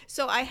leg.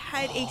 So I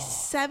had a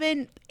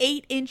 7-8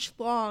 inch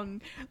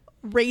long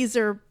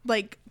razor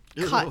like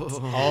cut.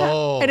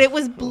 Oh. And it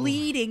was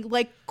bleeding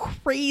like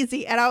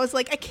crazy. And I was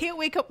like, I can't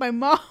wake up my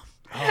mom.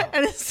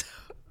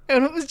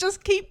 And it was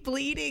just keep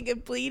bleeding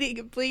and bleeding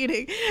and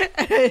bleeding.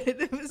 And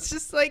it was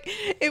just like,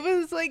 it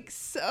was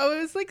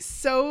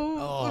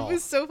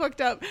so fucked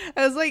up.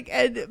 I was like,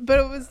 but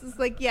it was just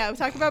like, yeah, I'm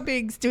talking about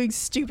doing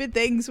stupid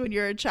things when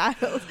you're a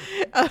child.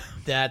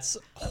 That's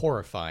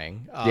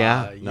horrifying.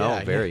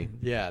 Very.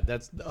 Yeah,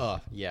 that's,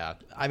 yeah.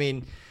 I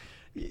mean,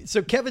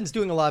 so Kevin's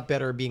doing a lot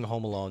better being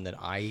home alone than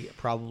I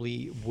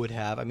probably would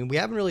have. I mean, we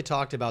haven't really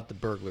talked about the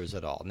burglars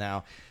at all.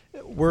 Now,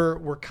 we're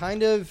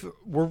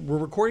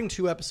recording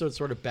 2 episodes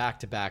sort of back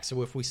to back.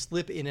 So if we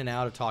slip in and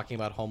out of talking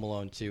about Home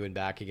Alone 2 and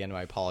back again,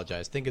 I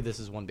apologize. Think of this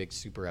as one big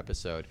super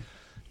episode.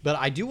 But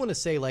I do want to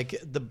say, like,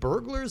 the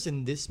burglars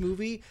in this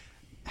movie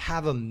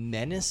have a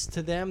menace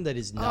to them that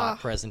is not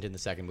present in the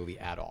second movie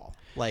at all.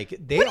 Like,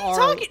 they What are you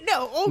talking?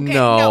 No, okay,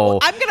 No. no.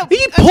 I'm gonna.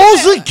 He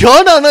pulls a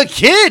gun on a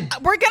kid.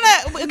 We're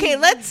gonna. Okay,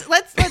 let's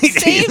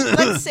save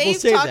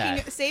save talking.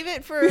 that. Save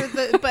it for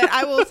the. But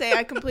I will say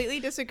I completely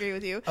disagree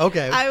with you.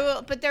 Okay. I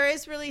will. But there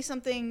is really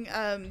something.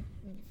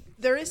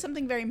 There is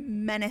something very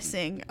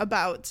menacing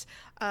about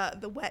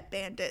the Wet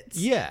Bandits.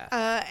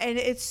 Yeah. And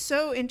it's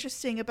so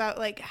interesting about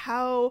like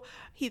how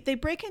they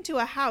break into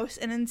a house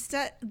and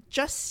instead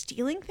just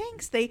stealing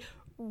things, they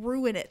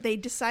ruin it. They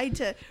decide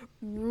to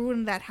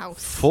ruin that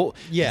house.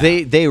 Yeah.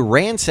 They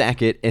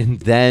ransack it, and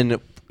then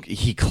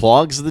he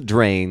clogs the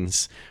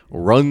drains,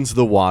 runs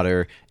the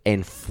water,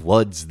 and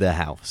floods the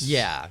house.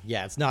 Yeah,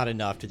 it's not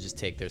enough to just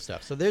take their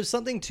stuff. So there's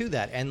something to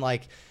that. And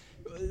like,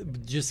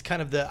 just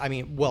kind of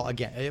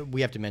again,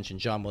 we have to mention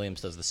John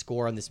Williams does the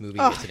score on this movie.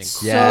 It's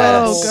an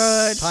incredible, so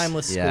good.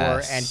 timeless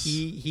Yes. score, and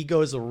he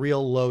goes a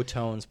real low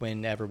tones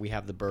whenever we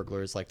have the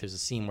burglars. Like, there's a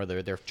scene where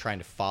they're trying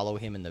to follow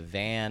him in the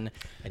van,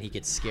 and he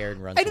gets scared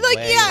and runs And away. like,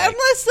 yeah,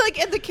 unless like,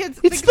 and the kids,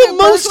 It's the the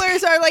most-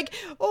 burglars are like,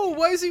 oh,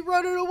 why is he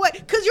running away?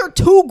 Because you're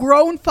 2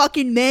 grown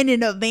fucking men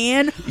in a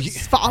van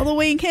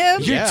following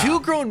him. You're Yeah.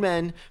 2 grown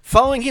men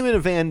following him in a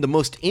van the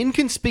most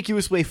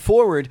inconspicuous way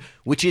forward,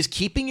 which is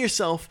keeping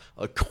yourself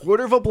a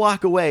quarter of a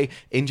block away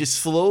and just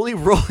slowly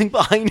rolling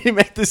behind him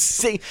at the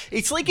same.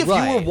 It's like if you were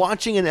Right.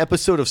 watching an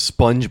episode of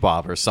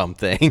SpongeBob or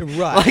something.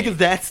 Right. Like,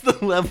 that's the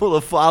level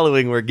of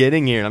following we're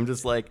getting here. And I'm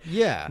just like,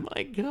 Yeah.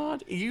 my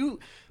God, you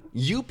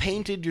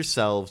painted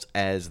yourselves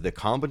as the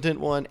competent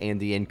one and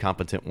the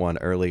incompetent one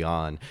early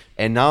on,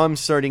 and now I'm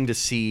starting to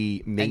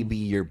see maybe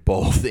you're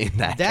both in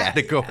that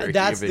category.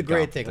 That's of the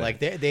great thing. Like,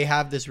 incompetent. they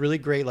have this really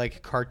great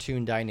like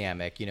cartoon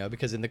dynamic,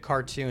 because in the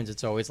cartoons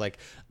it's always like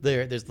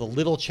there's the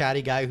little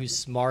chatty guy who's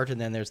smart,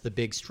 and then there's the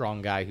big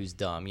strong guy who's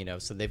dumb.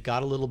 So they've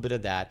got a little bit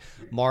of that.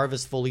 Marv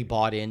is fully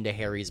bought into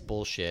Harry's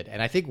bullshit,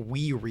 and I think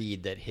we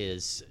read that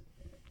his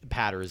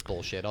patter is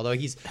bullshit. Although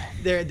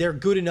they're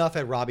good enough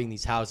at robbing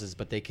these houses,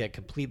 but they get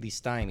completely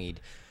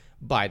stymied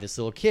by this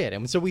little kid.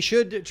 And so we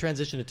should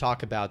transition to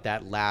talk about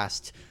that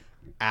last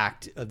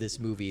act of this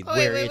movie,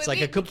 where it's like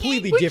a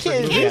completely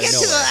different movie. Can't out get of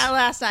to the nowhere.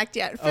 last act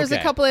yet. There's a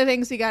Okay. couple of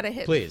things we got to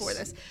hit Please. before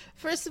this.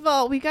 First of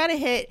all, we got to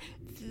hit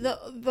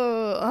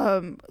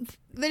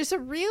there's a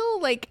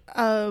real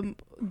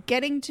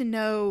getting to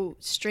know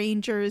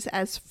strangers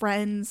as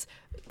friends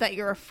that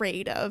you're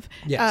afraid of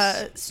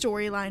Yes.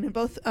 storyline in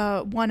both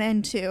 1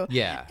 and 2.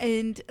 Yeah.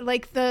 And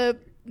like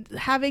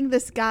having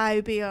this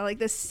guy be like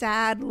this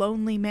sad,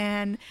 lonely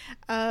man,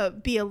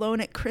 be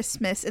alone at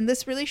Christmas, and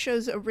this really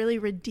shows a really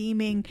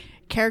redeeming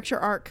character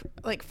arc,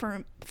 like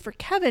for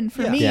Kevin,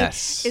 for me,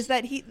 Yes. is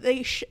that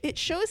it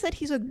shows that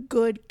he's a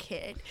good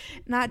kid,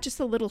 not just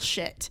a little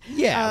shit.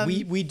 Yeah,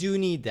 we do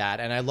need that,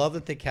 and I love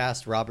that they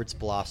cast Robert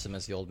Blossom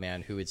as the old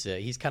man, who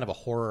he's kind of a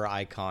horror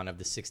icon of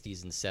the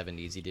 60s and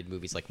 70s. He did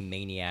movies like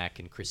Maniac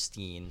and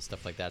Christine,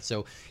 stuff like that.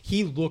 So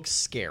he looks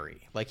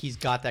scary, like he's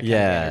got that kind of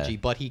energy,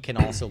 but he can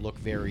also look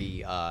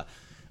very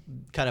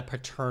kind of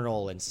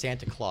paternal and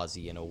Santa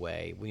Clausy in a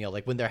way.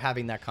 Like when they're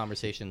having that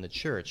conversation in the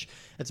church.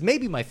 That's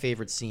maybe my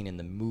favorite scene in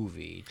the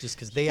movie, just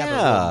because they have a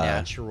real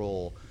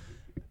natural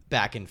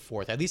back and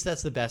forth. At least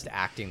that's the best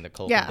acting that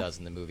Culkin does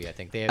in the movie. I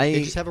think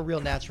they just have a real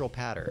natural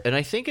pattern. And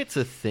I think it's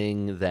a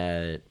thing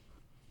that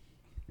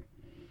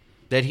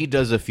he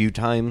does a few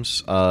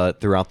times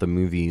throughout the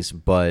movies,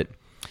 but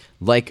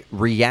like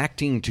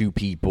reacting to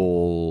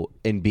people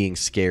and being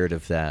scared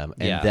of them,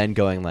 and then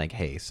going like,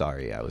 "Hey,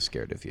 sorry, I was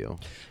scared of you."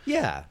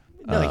 Yeah.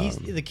 No,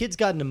 the kid's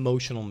got an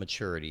emotional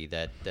maturity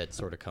that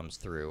sort of comes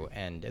through,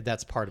 and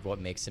that's part of what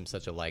makes him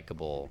such a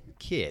likable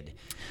kid.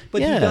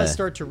 But he does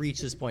start to reach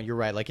this point. You're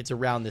right. Like, it's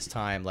around this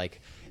time, like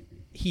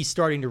he's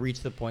starting to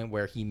reach the point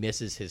where he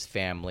misses his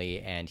family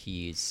and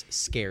he's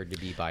scared to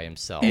be by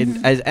himself.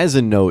 And as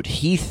a note,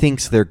 he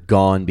thinks they're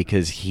gone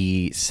because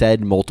he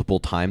said multiple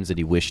times that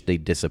he wished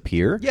they'd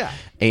disappear. Yeah.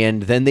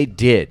 And then they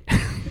did.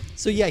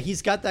 So yeah,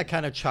 he's got that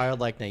kind of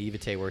childlike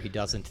naivete where he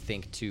doesn't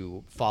think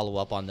to follow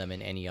up on them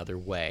in any other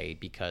way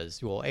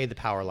because, well, A, the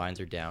power lines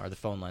are down or the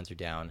phone lines are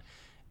down,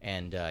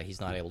 and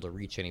he's not able to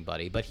reach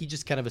anybody. But he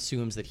just kind of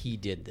assumes that he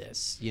did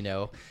this, you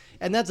know?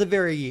 And that's a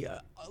very,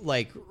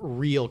 like,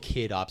 real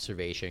kid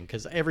observation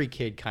because every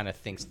kid kind of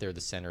thinks they're the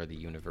center of the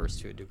universe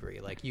to a degree.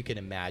 Like, you can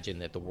imagine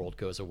that the world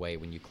goes away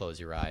when you close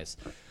your eyes.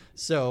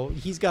 So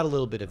he's got a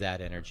little bit of that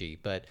energy,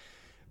 but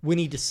when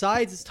he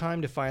decides it's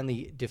time to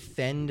finally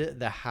defend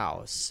the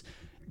house,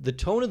 the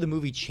tone of the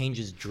movie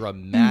changes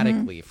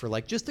dramatically for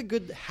like just a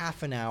good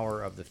half an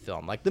hour of the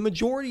film. Like the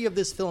majority of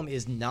this film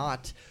is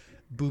not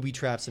booby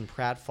traps and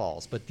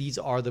pratfalls, but these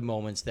are the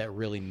moments that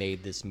really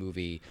made this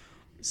movie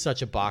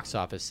such a box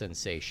office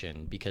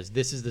sensation because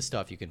this is the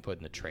stuff you can put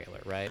in the trailer,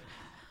 right?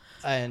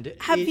 And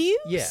Have you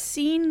yeah.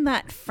 seen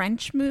that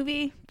French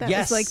movie? That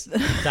Yes, was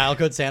like Dial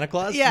Code Santa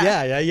Claus.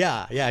 Yeah.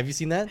 yeah. Have you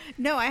seen that?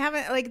 No, I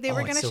haven't. Like they were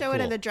it's going to so show it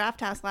cool. at the Draft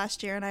House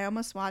last year, and I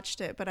almost watched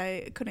it, but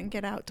I couldn't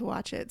get out to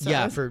watch it. So I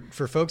Yeah, was-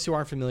 for folks who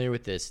aren't familiar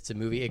with this, it's a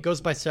movie. It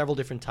goes by several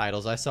different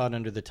titles. I saw it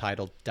under the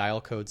title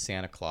Dial Code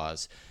Santa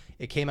Claus.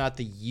 It came out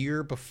the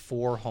year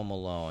before Home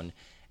Alone,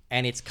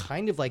 and it's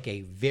kind of like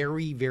a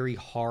very, very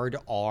hard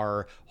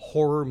R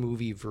horror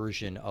movie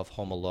version of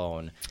Home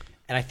Alone.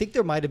 And I think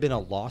there might have been a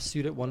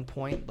lawsuit at one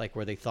point, like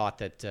where they thought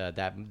that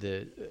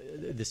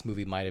this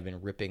movie might have been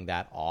ripping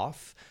that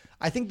off.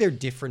 I think they're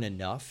different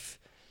enough,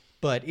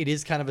 but it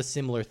is kind of a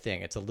similar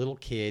thing. It's a little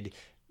kid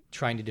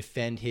trying to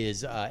defend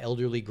his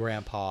elderly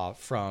grandpa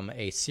from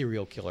a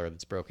serial killer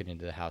that's broken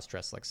into the house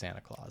dressed like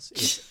Santa Claus.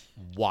 It's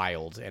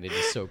wild, and it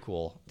is so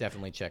cool.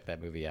 Definitely check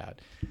that movie out.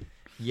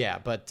 Yeah,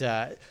 but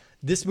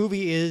this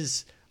movie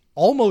is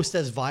almost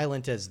as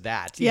violent as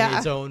that in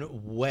its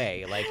own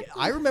way. Like,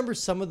 I remember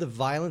some of the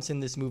violence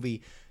in this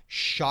movie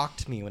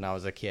shocked me when I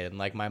was a kid. And,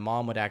 like, my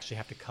mom would actually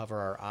have to cover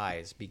our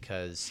eyes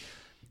because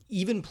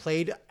even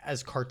played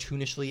as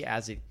cartoonishly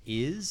as it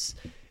is,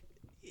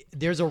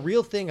 there's a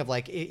real thing of,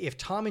 like, if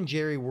Tom and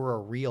Jerry were a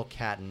real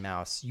cat and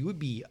mouse, you would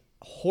be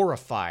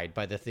horrified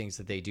by the things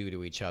that they do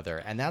to each other,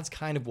 and that's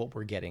kind of what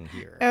we're getting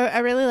here. I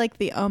really like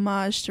the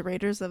homage to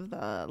Raiders of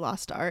the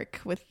Lost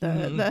Ark with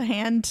the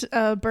hand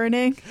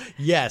burning.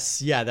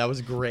 Yes, yeah, that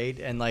was great,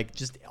 and like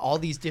just all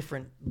these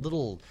different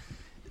little.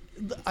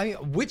 I mean,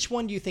 which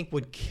one do you think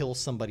would kill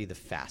somebody the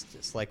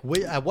fastest? Like,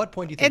 at what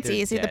point do you think It's they're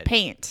easy. dead?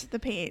 The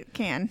paint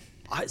can.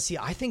 I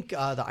think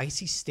the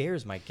icy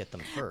stairs might get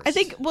them first. I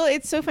think. Well,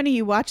 it's so funny.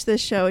 You watch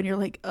this show and you're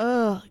like,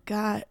 oh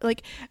god,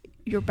 like.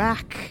 You're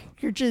back.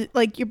 You're just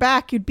like you're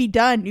back. You'd be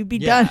done. You'd be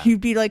done.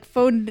 You'd be like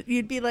phoned.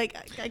 You'd be like,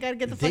 I gotta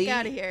get the fuck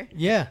out of here.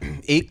 Yeah.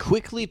 It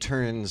quickly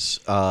turns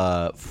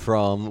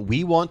from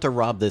we want to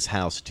rob this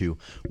house to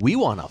we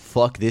want to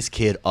fuck this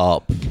kid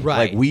up.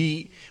 Right. Like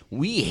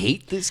we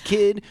hate this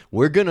kid.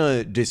 We're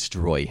gonna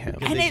destroy him.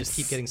 And they just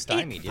keep getting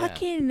stymied, yeah.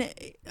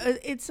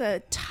 It's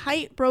a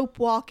tightrope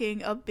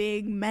walking of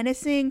being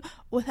menacing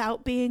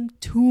without being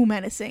too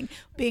menacing,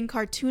 being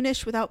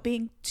cartoonish without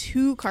being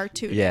too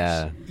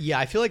cartoonish. Yeah,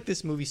 I feel like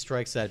this movie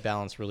strikes that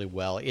balance really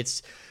well.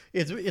 It's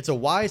a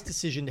wise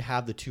decision to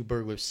have the two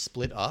burglars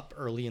split up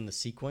early in the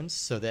sequence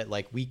so that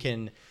like we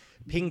can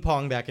ping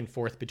pong back and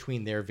forth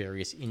between their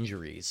various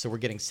injuries. So we're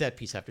getting set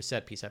piece after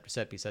set piece after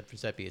set piece after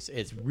set piece.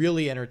 It's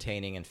really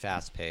entertaining and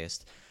fast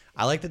paced.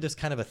 I like that there's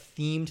kind of a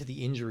theme to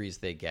the injuries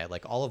they get.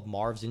 Like all of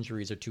Marv's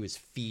injuries are to his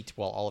feet,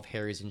 while all of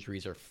Harry's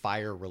injuries are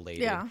fire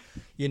related. Yeah.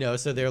 You know,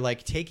 so they're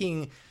like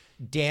taking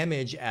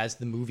damage as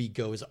the movie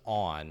goes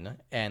on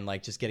and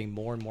like just getting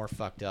more and more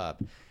fucked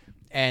up.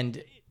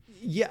 And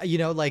yeah, you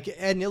know, like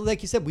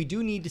you said, we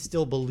do need to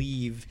still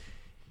believe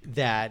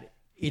that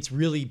it's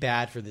really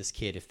bad for this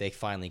kid if they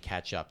finally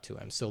catch up to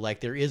him. So like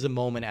there is a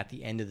moment at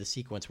the end of the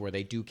sequence where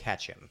they do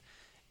catch him.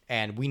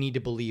 And we need to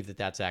believe that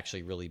that's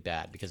actually really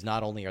bad because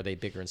not only are they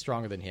bigger and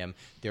stronger than him,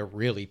 they're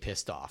really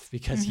pissed off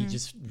because he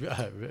just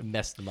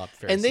messed them up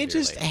very And they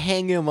severely. just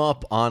hang him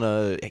up on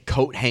a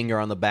coat hanger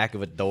on the back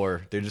of a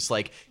door. They're just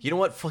like, you know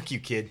what? Fuck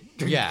you, kid.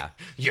 Yeah.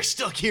 You're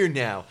stuck here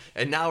now.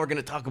 And now we're going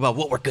to talk about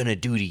what we're going to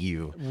do to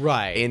you.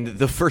 Right. And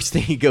the first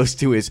thing he goes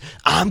to is,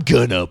 I'm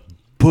going to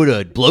put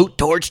a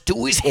blowtorch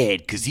to his head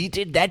because he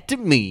did that to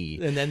me.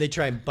 And then they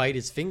try and bite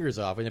his fingers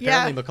off. And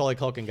apparently Macaulay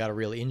Culkin got a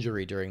real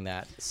injury during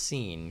that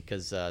scene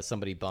because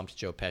somebody bumped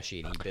Joe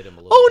Pesci and he bit him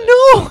a little bit.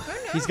 Oh, no.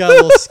 He's got a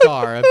little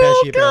scar.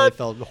 Pesci apparently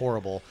felt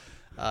horrible,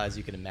 as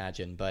you can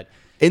imagine. But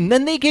And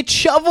then they get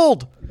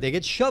shoveled. they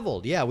get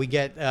shoveled. Yeah, we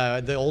get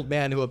the old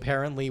man who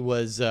apparently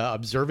was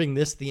observing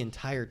this the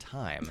entire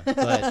time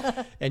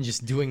and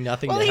just doing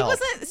nothing Well, to he help.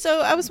 wasn't.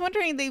 So I was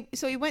wondering.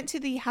 So he went to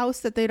the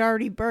house that they'd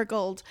already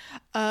burgled,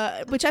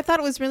 which I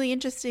thought was really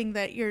interesting.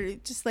 That you're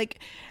just like,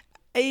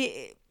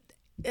 Kevin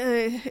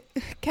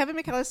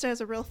McAllister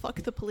has a real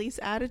fuck the police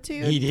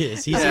attitude. He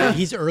is.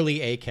 He's early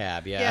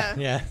ACAB. Yeah.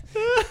 Yeah.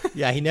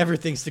 Yeah, he never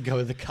thinks to go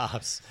to the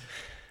cops.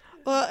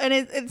 Well, and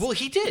it's Well,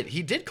 he did.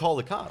 He did call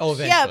the cops. Oh,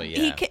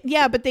 eventually,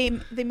 but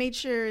they made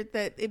sure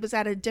that it was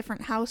at a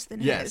different house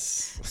than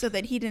Yes. his, so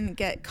that he didn't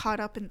get caught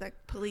up in the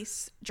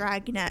police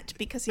dragnet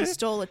because he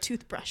stole a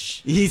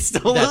toothbrush. He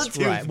stole That's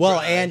a right. Well,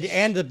 toothbrush.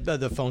 and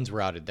the phones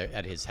were out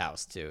at his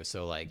house too.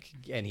 So like,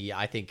 and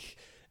I think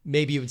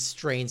maybe it would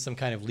strain some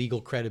kind of legal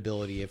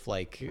credibility if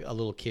like a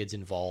little kid's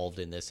involved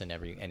in this in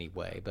any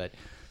way. But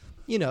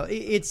you know,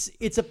 it's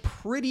a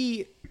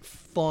pretty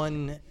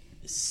fun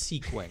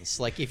sequence.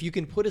 Like if you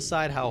can put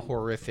aside how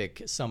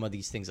horrific some of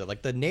these things are,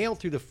 like the nail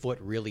through the foot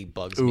really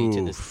bugs me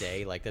to this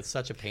day. Like that's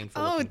such a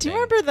painful. Oh, looking do you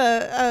thing. remember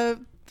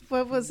the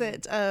what was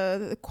it?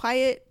 The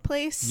Quiet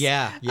Place?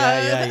 Yeah.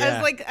 I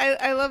was like,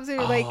 I love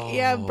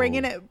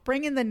to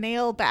bringing the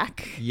nail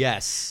back.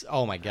 Yes.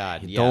 Oh my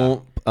God. Yeah.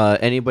 Don't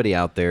anybody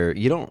out there,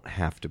 you don't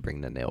have to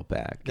bring the nail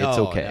back. It's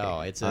okay.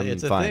 No, it's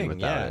a fine thing. without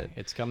Yeah, it.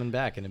 it's coming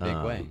back in a big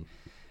way.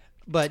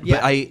 But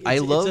yeah, I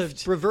loved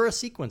it's a Bravura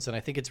sequence, and I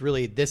think it's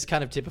really this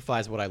kind of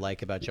typifies what I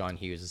like about John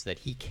Hughes is that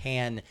he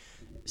can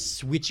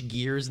switch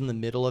gears in the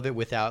middle of it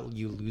without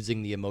you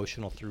losing the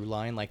emotional through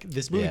line. Like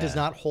this movie does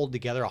not hold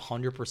together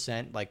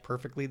 100% like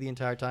perfectly the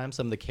entire time.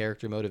 Some of the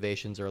character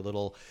motivations are a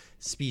little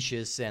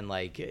specious, and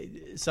like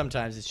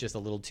sometimes it's just a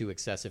little too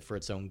excessive for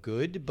its own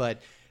good.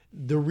 But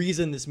the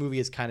reason this movie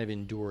has kind of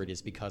endured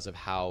is because of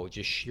how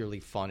just sheerly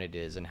fun it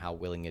is and how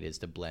willing it is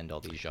to blend all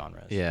these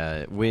genres.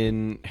 Yeah,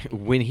 when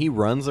he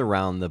runs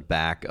around the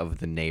back of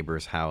the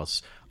neighbor's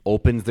house,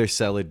 opens their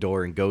cellar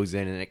door and goes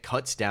in, and it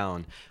cuts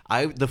down.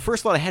 The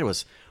first thought I had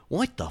was,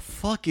 what the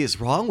fuck is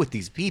wrong with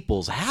these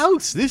people's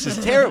house? This is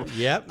terrible.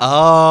 Yep.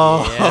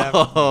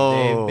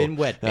 Oh, They've been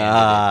wet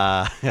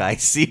banded. I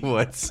see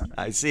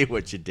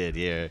what you did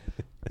here.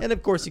 And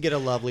of course, you get a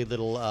lovely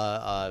little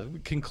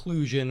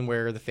conclusion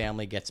where the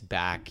family gets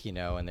back, you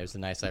know, and there's a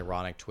nice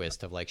ironic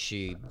twist of like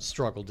she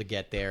struggled to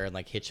get there and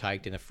like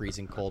hitchhiked in a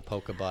freezing cold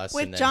polka bus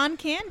With and then, John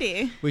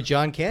Candy. with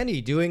John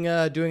Candy doing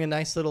a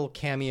nice little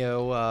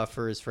cameo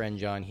for his friend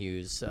John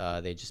Hughes.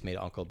 They just made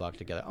Uncle Buck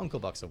together. Uncle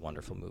Buck's a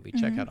wonderful movie.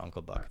 Check out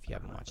Uncle Buck if you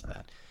haven't watched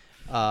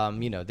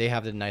that. You know, they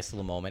have a nice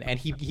little moment, and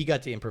he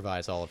got to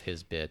improvise all of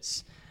his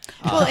bits.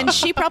 Well, and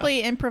she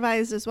probably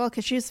improvised as well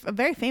because she's a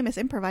very famous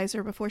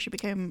improviser before she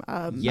became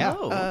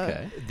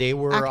Okay. They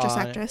were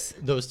actress.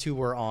 Those two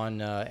were on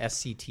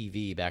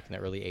SCTV back in the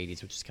early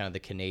 80s, which is kind of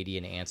the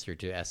Canadian answer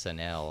to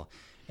SNL.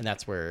 And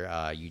that's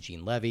where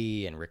Eugene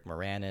Levy and Rick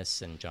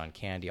Moranis and John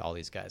Candy, all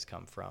these guys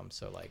come from.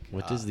 So like,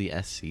 What does the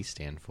SC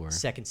stand for?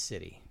 Second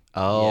City.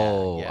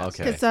 Oh, Yeah,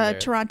 okay. Because They're-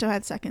 Toronto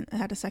had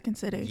a second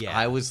city. Yeah.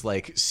 I was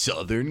like,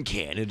 Southern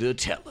Canada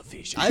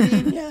Television. I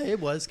mean, yeah,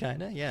 it was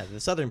kind of. Yeah, the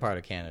southern part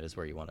of Canada is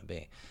where you want to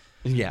be.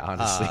 Yeah,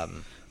 honestly.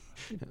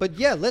 But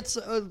yeah, let's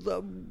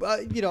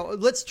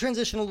let's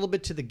transition a little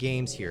bit to the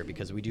games here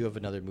because we do have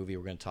another movie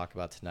we're going to talk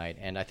about tonight,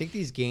 and I think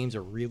these games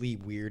are really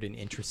weird and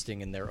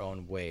interesting in their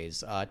own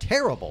ways.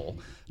 Terrible,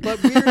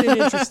 but weird and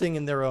interesting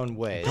in their own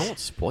ways. Don't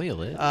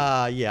spoil it.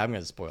 Yeah, I'm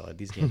going to spoil it.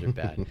 These games are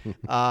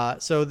bad.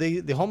 So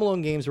the Home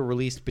Alone games were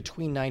released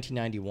between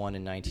 1991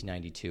 and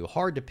 1992.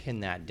 Hard to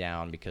pin that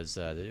down because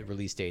the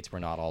release dates were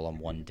not all on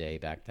one day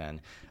back then.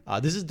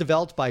 This is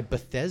developed by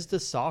Bethesda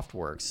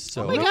Softworks.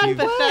 So Oh my if God, you-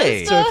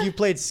 Bethesda! So if you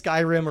played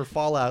Skyrim or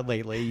Fallout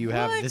lately, you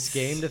have What? this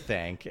game to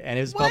thank, and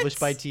it was What? published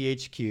by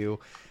THQ.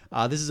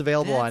 This is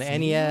available on That's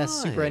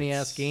NES, Super nice.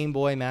 NES, Game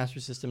Boy, Master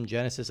System,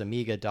 Genesis,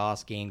 Amiga,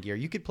 DOS, Game Gear.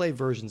 You could play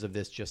versions of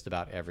this just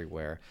about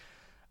everywhere.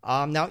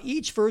 Now,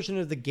 each version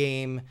of the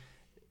game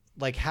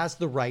like has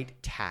the right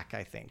tack,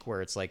 I think,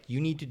 where it's like you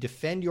need to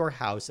defend your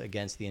house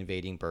against the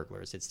invading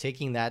burglars. It's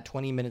taking that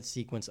 20-minute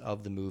sequence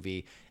of the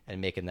movie and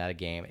making that a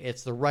game.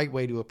 It's the right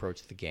way to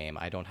approach the game.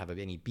 I don't have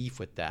any beef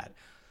with that.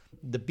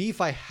 The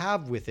beef I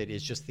have with it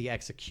is just the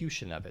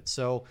execution of it.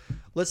 So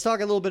let's talk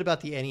a little bit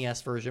about the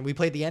NES version. We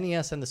played the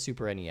NES and the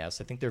Super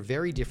NES. I think they're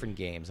very different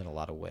games in a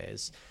lot of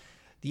ways.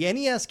 The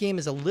NES game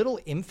is a little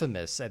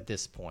infamous at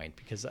this point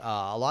because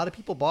a lot of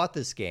people bought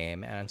this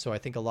game, and so I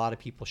think a lot of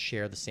people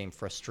share the same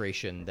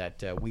frustration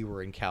that we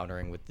were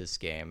encountering with this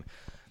game.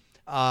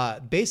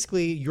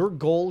 Basically, your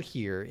goal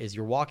here is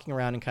you're walking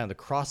around in kind of the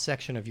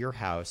cross-section of your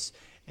house,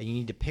 and you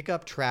need to pick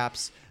up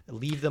traps,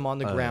 leave them on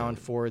the ground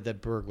for the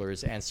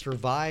burglars, and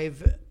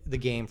survive the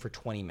game for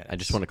 20 minutes. I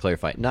just want to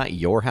clarify, not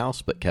your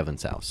house, but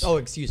Kevin's house. Oh,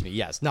 excuse me.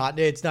 Yes,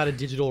 it's not a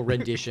digital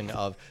rendition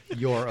of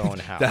your own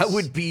house. That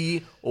would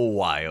be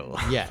wild.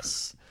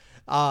 Yes.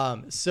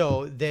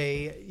 So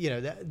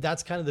they,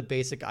 that's kind of the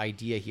basic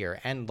idea here.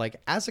 And like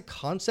as a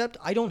concept,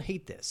 I don't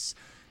hate this.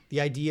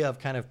 The idea of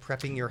kind of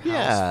prepping your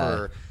house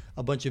for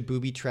a bunch of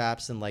booby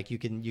traps and like you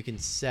can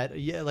set,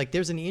 like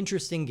there's an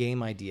interesting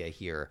game idea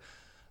here.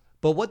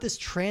 But what this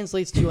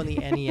translates to on the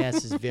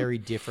NES is very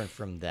different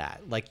from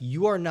that. Like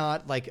you are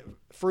not like,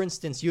 for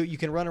instance, you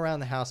can run around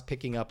the house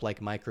picking up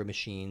like Micro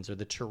Machines or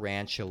the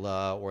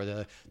tarantula or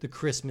the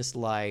Christmas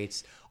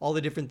lights, all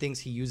the different things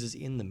he uses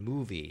in the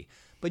movie.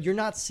 But you're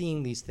not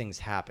seeing these things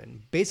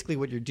happen. Basically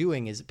what you're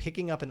doing is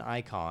picking up an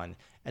icon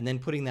and then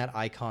putting that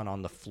icon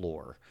on the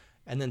floor.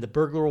 And then the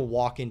burglar will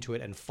walk into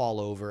it and fall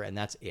over, and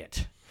that's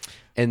it.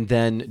 And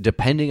then,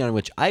 depending on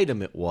which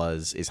item it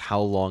was, is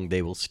how long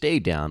they will stay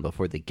down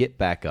before they get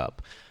back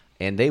up.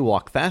 And they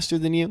walk faster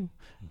than you,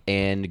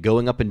 and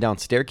going up and down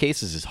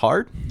staircases is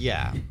hard.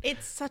 Yeah.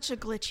 It's such a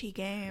glitchy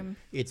game.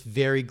 It's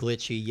very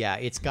glitchy. Yeah,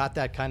 it's got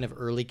that kind of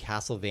early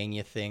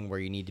Castlevania thing where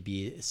you need to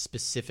be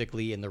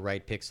specifically in the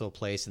right pixel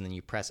place, and then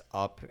you press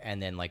up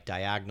and then like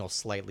diagonal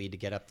slightly to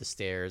get up the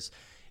stairs.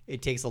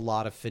 It takes a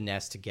lot of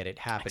finesse to get it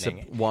happening.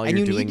 Except while and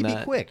you're you doing need to that-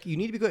 be quick. You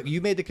need to be quick. You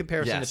made the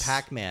comparison Yes. to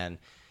Pac-Man.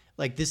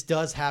 Like this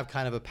does have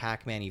kind of a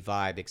Pac-Man-y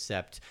vibe,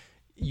 except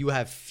you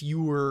have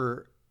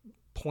fewer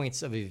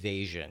points of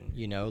evasion.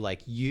 You know,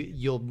 like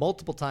you'll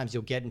multiple times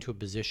you'll get into a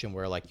position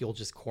where like you'll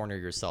just corner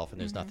yourself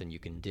and there's nothing you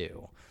can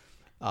do.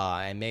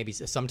 And maybe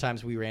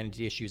sometimes we ran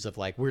into issues of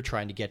like we're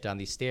trying to get down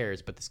these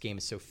stairs, but this game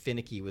is so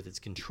finicky with its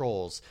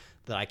controls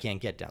that I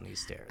can't get down these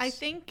stairs. I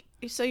think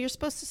so. You're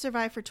supposed to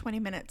survive for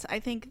 20 minutes. I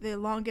think the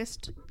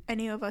longest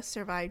any of us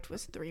survived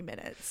was 3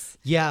 minutes.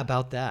 Yeah,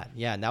 about that.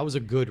 Yeah, and that was a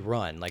good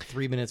run. Like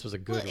 3 minutes was a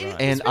good run.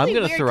 And It's I'm really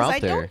gonna weird throw 'cause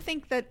out there- I don't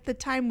think that the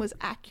time was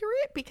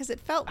accurate because it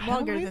felt don't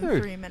longer either.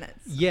 than 3 minutes.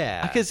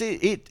 Yeah, Because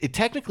it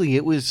technically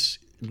it was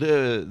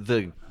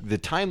the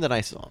time that I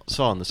saw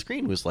on the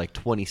screen was like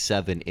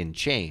 27 and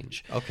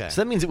change. Okay.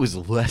 So that means it was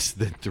less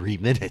than 3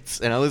 minutes,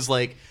 and I was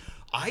like,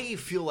 I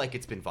feel like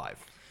it's been 5.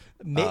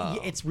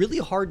 It's really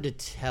hard to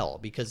tell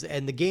because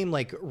and the game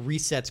like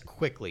resets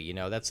quickly. You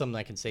know, that's something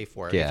I can say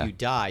for it. Yeah. If you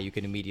die, you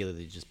can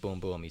immediately just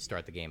boom, boom, you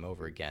start the game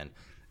over again,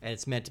 and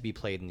it's meant to be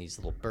played in these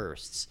little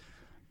bursts.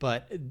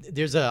 But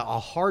there's a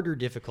harder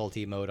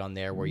difficulty mode on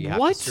there where you have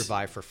What? to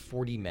survive for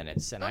 40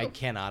 minutes, and I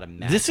cannot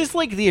imagine. This is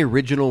like the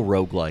original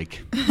roguelike.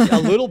 A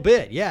little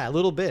bit, yeah, a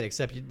little bit.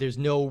 Except there's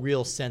no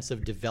real sense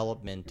of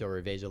development or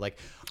evasion. Like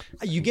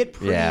you get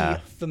pretty Yeah.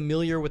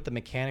 familiar with the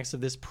mechanics of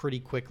this pretty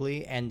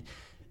quickly, and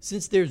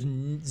since there's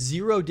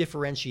zero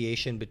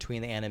differentiation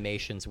between the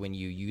animations when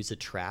you use a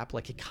trap,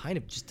 like it kind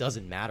of just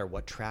doesn't matter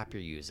what trap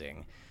you're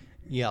using.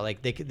 Yeah,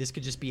 like this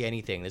could just be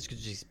anything. This could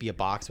just be a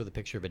box with a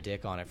picture of a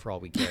dick on it for all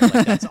we care.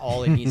 Like that's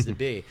all it needs to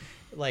be.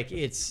 Like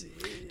it's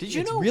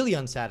know- really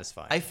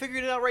unsatisfying. I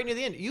figured it out right near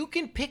the end. You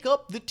can pick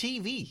up the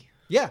TV.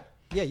 yeah,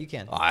 you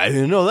can. I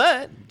didn't know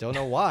that. Don't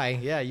know why.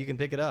 Yeah, you can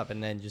pick it up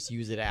and then just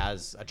use it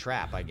as a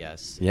trap, I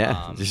guess.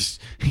 Yeah, just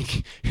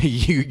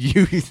you.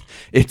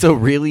 It's a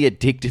really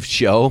addictive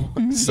show,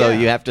 so Yeah.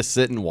 you have to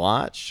sit and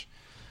watch.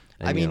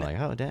 And I you're mean, like,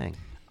 oh dang.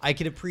 I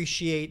can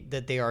appreciate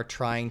that they are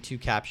trying to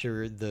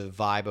capture the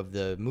vibe of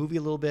the movie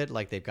a little bit.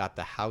 Like they've got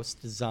the house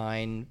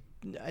design,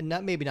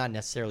 maybe not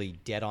necessarily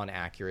dead on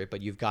accurate,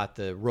 but you've got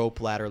the rope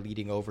ladder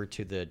leading over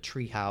to the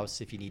tree house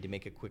if you need to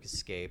make a quick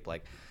escape.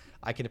 Like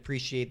I can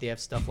appreciate they have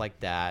stuff like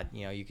that.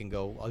 You know, you can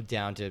go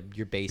down to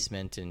your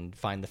basement and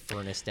find the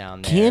furnace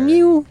down there. Can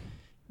you?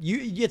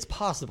 It's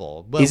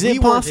possible. But Is it we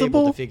weren't able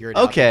possible? to figure it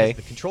out Okay.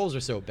 because the controls are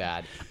so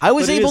bad. I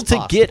was But it able is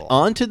to get possible.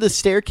 onto the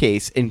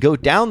staircase and go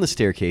down the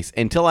staircase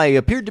until I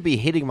appeared to be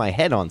hitting my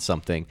head on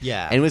something.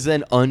 Yeah. And was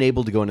then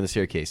unable to go into the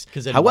staircase.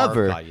 Because then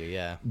However, Marv got you,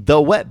 yeah. the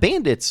wet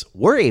bandits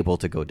were able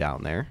to go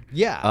down there.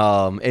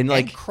 Yeah. And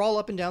like and crawl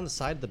up and down the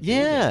side of the building.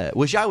 yeah,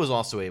 which I was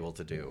also able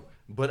to do.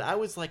 But I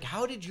was like,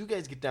 how did you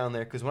guys get down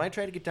there? Because when I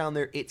tried to get down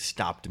there, it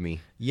stopped me.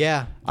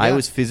 Yeah. I yeah.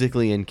 was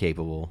physically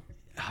incapable.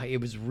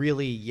 It was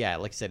really, yeah,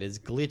 like I said, it's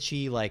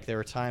glitchy. Like there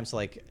were times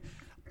like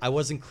I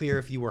wasn't clear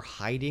if you were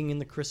hiding in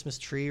the Christmas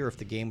tree or if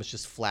the game was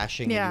just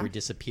flashing and Yeah. you were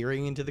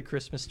disappearing into the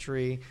Christmas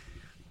tree.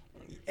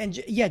 And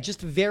yeah,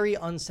 just very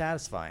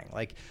unsatisfying.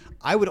 Like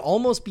I would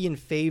almost be in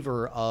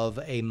favor of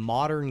a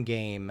modern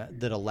game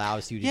that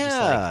allows you to just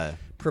Yeah. like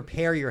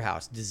prepare your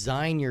house,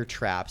 design your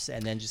traps,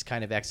 and then just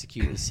kind of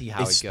execute and see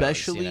how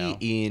Especially it goes.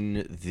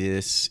 in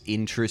this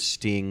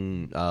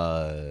interesting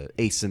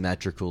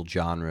asymmetrical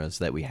genres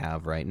that we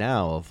have right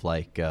now of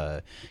like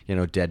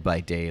Dead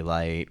by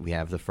Daylight. We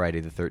have the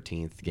Friday the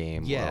 13th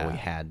game. Yeah. Or we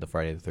had the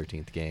Friday the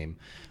 13th game.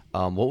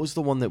 What was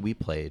the one that we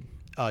played?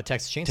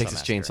 Texas Chainsaw Texas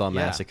Massacre. Chainsaw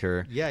Yeah.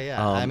 Massacre.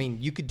 Yeah. I mean,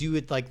 you could do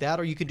it like that,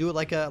 or you could do it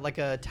like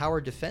a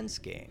tower defense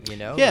game. You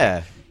know? Yeah.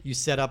 Like, you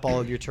set up all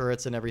of your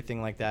turrets and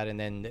everything like that, and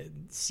then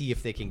see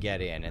if they can get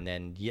in. And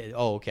then,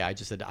 okay, I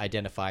just had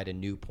identified a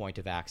new point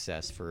of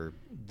access for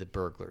the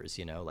burglars.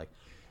 You know, like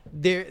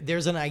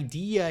there's an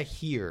idea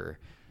here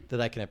that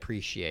I can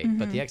appreciate,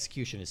 but the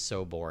execution is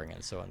so boring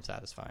and so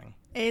unsatisfying.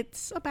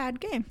 It's a bad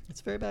game.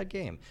 It's a very bad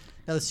game.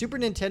 Now, the Super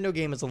Nintendo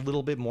game is a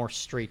little bit more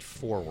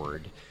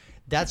straightforward.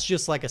 That's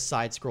just like a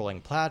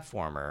side-scrolling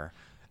platformer.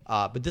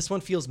 But this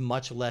one feels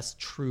much less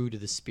true to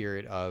the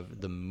spirit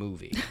of the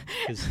movie.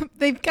 'Cause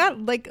They've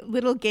got like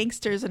little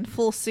gangsters in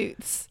full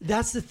suits.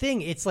 that's the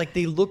thing. It's like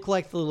they look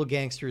like the little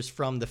gangsters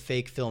from the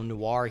fake film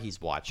noir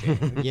he's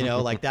watching. You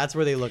know, like that's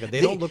where they look.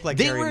 They don't look like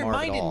They Harry Marv at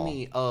reminded all.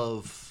 me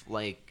of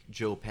like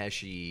Joe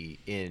Pesci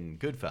in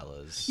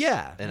Goodfellas.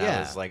 Yeah, And yeah. I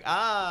was like,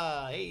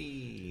 hey,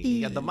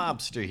 you got the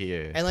mobster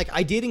here. And like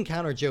I did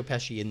encounter Joe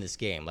Pesci in this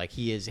game. Like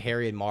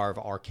Harry and Marv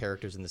are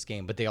characters in this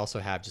game, but they also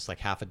have just like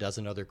half a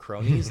dozen other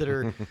cronies that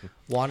are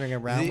wandering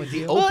around with the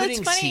you. Well, opening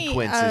it's funny,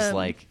 sequence is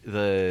like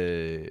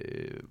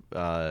the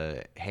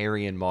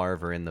Harry and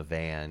Marv are in the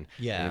van.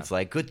 Yeah. And it's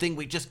like, good thing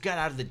we just got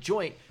out of the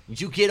joint.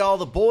 "Did you get all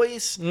the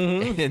boys?"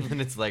 And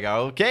then it's like,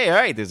 okay, all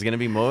right, there's gonna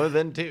be more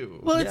than 2.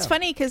 Well, it's Yeah.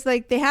 funny because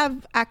like they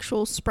have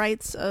actual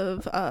sprites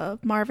of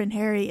Marv and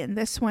Harry in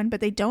this one,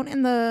 but they don't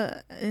in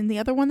the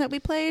other one that we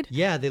played.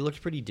 Yeah, they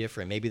looked pretty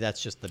different. Maybe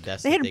that's just the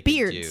best They that had they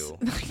beards. could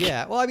do.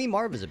 Yeah, well, I mean,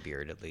 Marv is a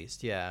beard at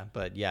least. Yeah,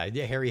 but yeah,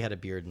 Harry had a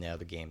beard in the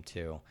other game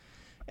too.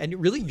 And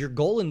really, your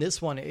goal in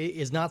this one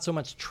is not so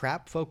much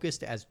trap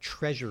focused as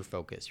treasure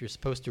focused. You're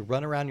supposed to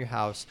run around your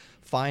house,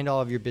 find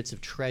all of your bits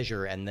of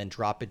treasure, and then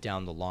drop it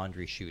down the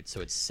laundry chute so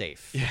it's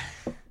safe. Yeah,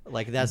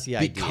 like that's the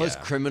idea. Because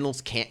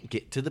criminals can't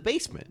get to the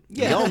basement.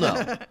 Yeah. We all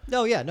know.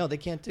 No, they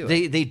can't do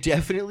it. They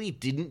definitely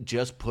didn't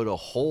just put a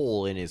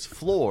hole in his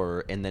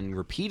floor and then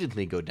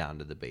repeatedly go down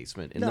to the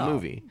basement in the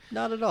movie.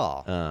 Not at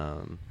all.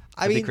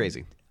 That'd be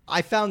crazy.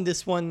 I found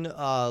this one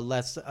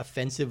less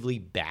offensively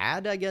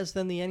bad, I guess,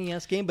 than the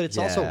NES game, but it's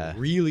also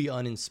really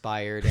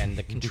uninspired, and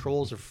the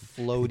controls are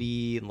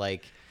floaty, and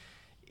like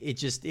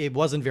it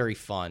wasn't very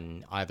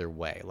fun either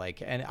way.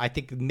 Like, and I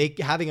think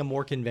having a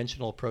more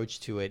conventional approach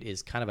to it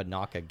is kind of a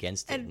knock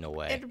against it in a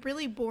way. And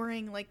really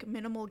boring, like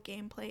minimal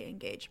gameplay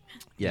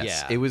engagement.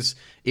 Yes, Yeah.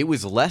 it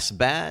was less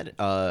bad,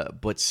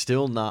 but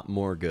still not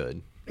more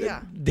good.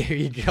 Yeah. There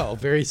you go.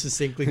 Very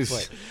succinctly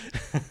put.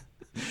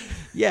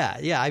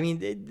 Yeah. I mean,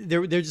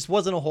 there just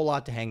wasn't a whole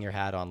lot to hang your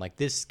hat on. Like,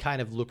 this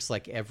kind of looks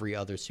like every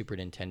other Super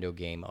Nintendo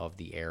game of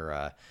the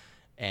era,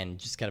 and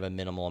just kind of a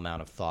minimal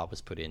amount of thought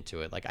was put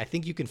into it. Like, I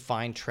think you can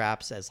find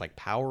traps as like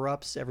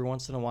power-ups every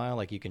once in a while.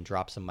 Like, you can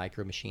drop some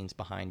micro machines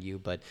behind you,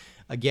 but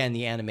again,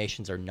 the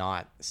animations are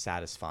not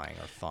satisfying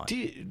or fun.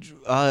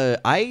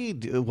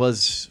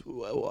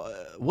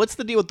 What's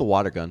the deal with the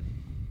water gun?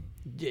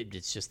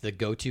 It's just the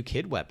go-to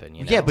kid weapon,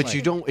 you know? Yeah, but Like,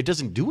 it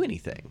doesn't do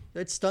anything.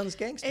 it stuns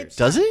gangsters.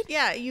 Does it?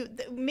 Yeah,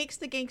 it makes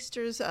the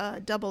gangsters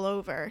double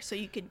over, so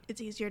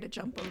it's easier to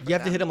jump over. You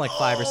have to hit them like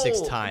 5 or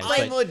 6 times,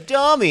 I'm but a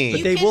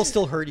dummy. they can- will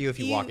still hurt you if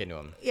you walk into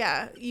them.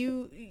 Yeah,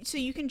 so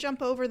you can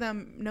jump over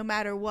them no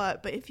matter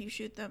what, but if you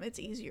shoot them, it's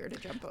easier to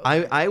jump over.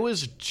 I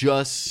was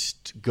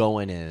just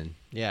going in.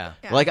 Yeah.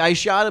 Yeah. Like, I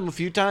shot him a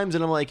few times,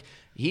 and I'm like,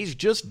 he's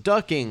just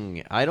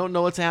ducking. I don't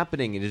know what's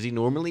happening. Does he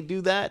normally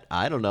do that?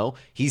 I don't know.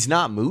 He's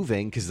not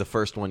moving because the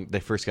first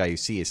guy you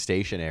see is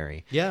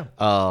stationary. Yeah.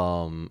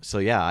 So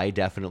yeah, I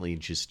definitely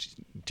just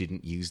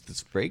didn't use the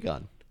spray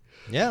gun.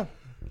 Yeah.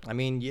 I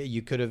mean,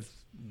 you could have.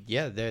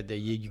 Yeah,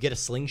 you get a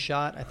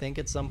slingshot, I think,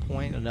 at some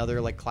point, another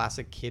like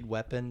classic kid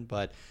weapon,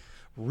 but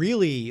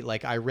really,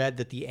 like, I read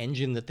that the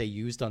engine that they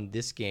used on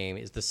this game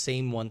is the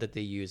same one that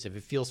they use. If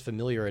it feels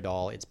familiar at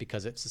all, it's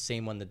because it's the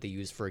same one that they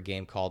used for a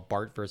game called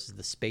Bart versus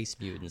the Space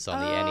Mutants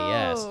on the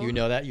NES. You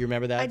know that? You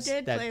remember that? I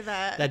did play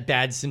that. That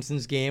bad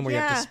Simpsons game where you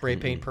have Yeah. to spray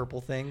paint purple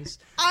things.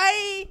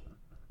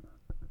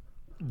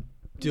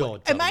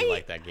 Don't tell Am me you I-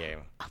 like that game.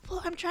 Well,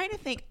 I'm trying to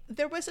think.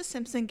 There was a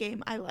Simpson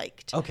game I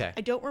liked. Okay.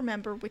 I don't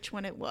remember which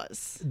one it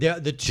was.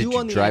 The two you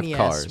on the drive NES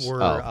cars?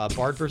 were Oh.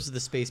 Bart versus the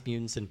Space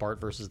Mutants and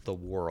Bart versus the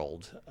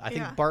World. I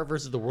think Yeah. Bart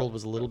versus the World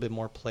was a little bit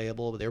more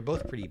playable, but they were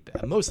both pretty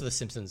bad. Most of the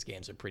Simpsons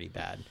games are pretty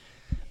bad.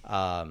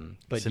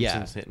 But yeah,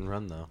 Simpsons Hit and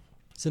Run though.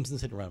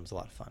 Simpsons Hit and Run was a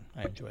lot of fun.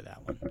 I enjoy that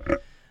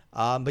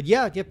one. But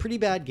yeah, pretty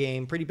bad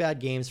game. Pretty bad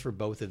games for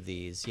both of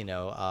these. You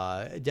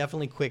know,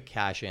 definitely quick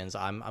cash-ins.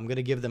 I'm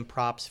gonna give them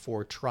props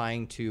for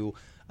trying to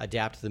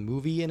adapt the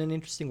movie in an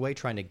interesting way,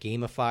 trying to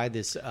gamify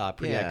this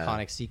pretty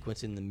iconic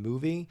sequence in the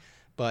movie.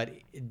 But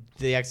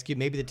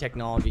maybe the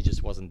technology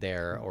just wasn't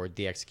there, or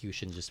the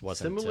execution just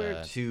wasn't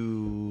Similar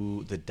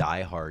to the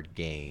Die Hard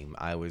game,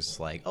 I was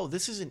like, oh,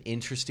 this is an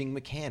interesting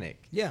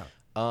mechanic. Yeah.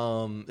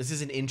 This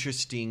is an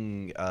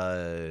interesting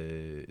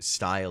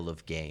style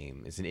of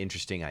game. It's an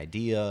interesting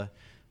idea.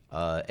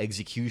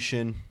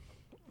 Execution,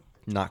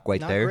 not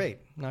quite there.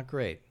 Not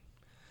great.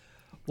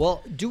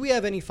 Well, do we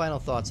have any final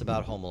thoughts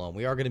about Home Alone?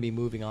 We are going to be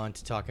moving on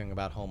to talking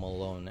about Home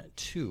Alone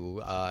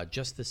 2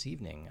 just this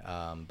evening.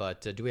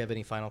 But do we have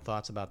any final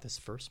thoughts about this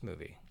first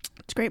movie?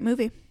 It's a great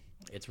movie.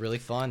 It's really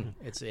fun.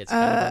 It's kind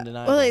of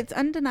undeniable. Well, it's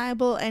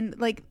undeniable, and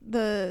like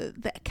the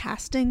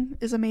casting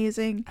is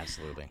amazing.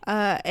 Absolutely.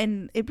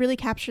 And it really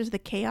captures the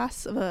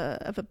chaos of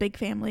a big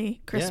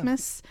family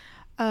Christmas.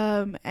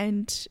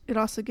 And it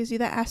also gives you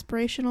that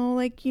aspirational,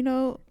 like,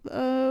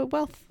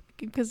 wealth,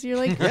 because you're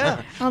like,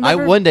 Yeah.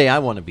 One day I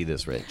want to be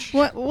this rich.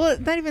 well,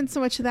 not even so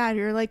much that.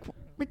 You're like,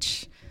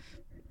 rich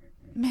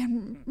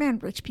man,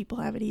 rich people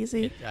have it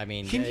easy.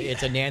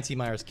 It's a Nancy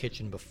Meyer's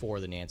kitchen before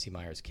the Nancy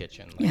Meyer's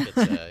kitchen. Like,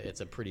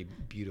 it's a pretty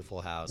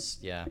beautiful house.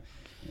 Yeah.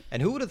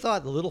 And who would have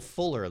thought the little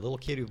Fuller, a little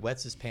kid who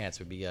wets his pants,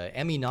 would be an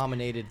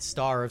Emmy-nominated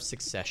star of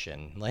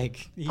Succession?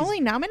 Like,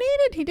 Only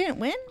nominated? He didn't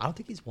win? I don't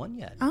think he's won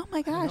yet. Oh my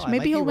I don't gosh, know. I maybe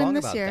might be he'll win wrong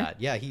this about year.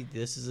 that. Yeah,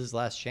 this is his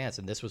last chance,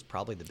 and this was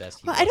probably the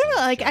best. Well, I don't know.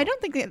 Like, I don't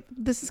think that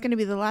this is going to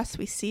be the last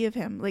we see of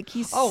him. Like,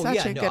 he's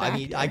such a good actor. I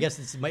mean, I guess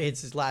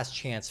it's his last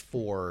chance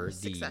for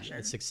the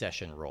Succession.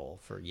 Succession role.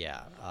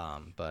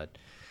 But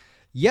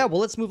Yeah,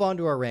 well, let's move on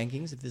to our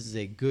rankings. If this is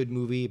a good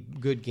movie,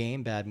 good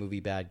game, bad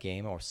movie, bad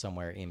game, or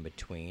somewhere in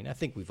between. I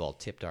think we've all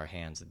tipped our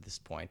hands at this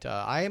point.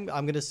 I'm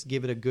going to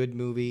give it a good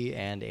movie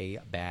and a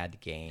bad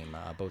game.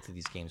 Both of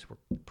these games were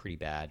pretty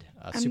bad.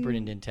 Super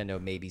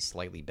Nintendo maybe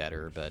slightly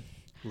better, but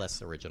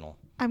less original.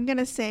 I'm going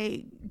to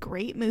say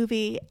great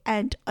movie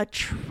and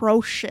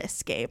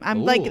atrocious game.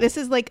 I'm Ooh. like, this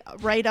is like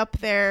right up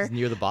there. It's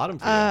near the bottom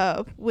for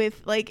you.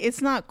 With like,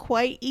 it's not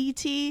quite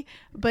E.T.,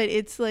 but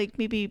it's like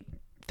maybe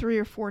 3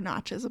 or 4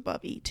 notches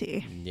above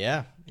E.T.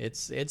 Yeah,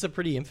 it's a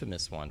pretty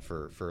infamous one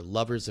for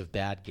lovers of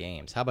bad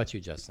games. How about you,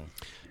 Justin?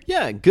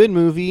 Yeah, good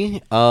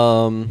movie.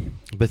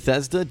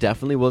 Bethesda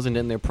definitely wasn't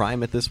in their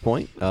prime at this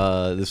point.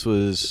 This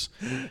was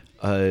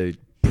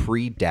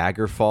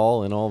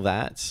pre-Daggerfall and all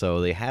that,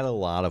 so they had a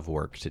lot of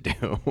work to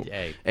do.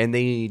 Yay. And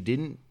they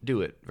didn't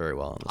do it very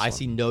well. I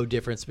see no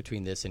difference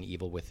between this and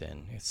Evil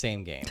Within.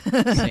 Same game.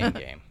 Same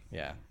game.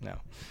 Yeah, no.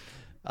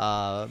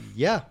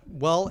 Yeah,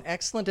 well,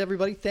 excellent,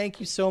 everybody.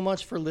 Thank you so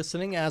much for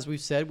listening. As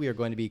we've said, we are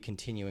going to be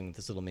continuing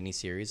this little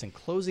mini-series and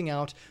closing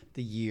out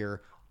the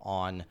year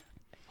on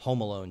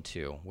Home Alone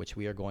 2, which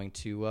we are going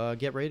to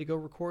get ready to go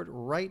record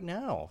right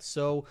now.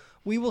 So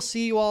we will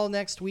see you all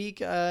next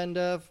week, and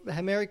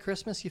Merry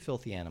Christmas, you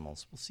filthy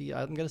animals. We'll see.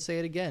 I'm going to say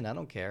it again. I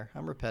don't care.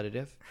 I'm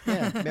repetitive.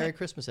 Yeah, Merry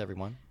Christmas,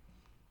 everyone.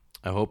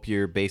 I hope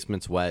your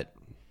basement's wet.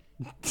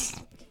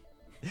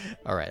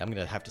 All right, I'm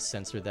going to have to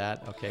censor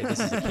that. Okay, this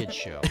is a kid's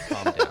show.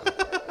 Calm down.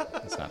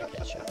 It's not a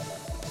kid's show. All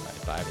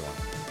right, bye,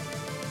 everyone.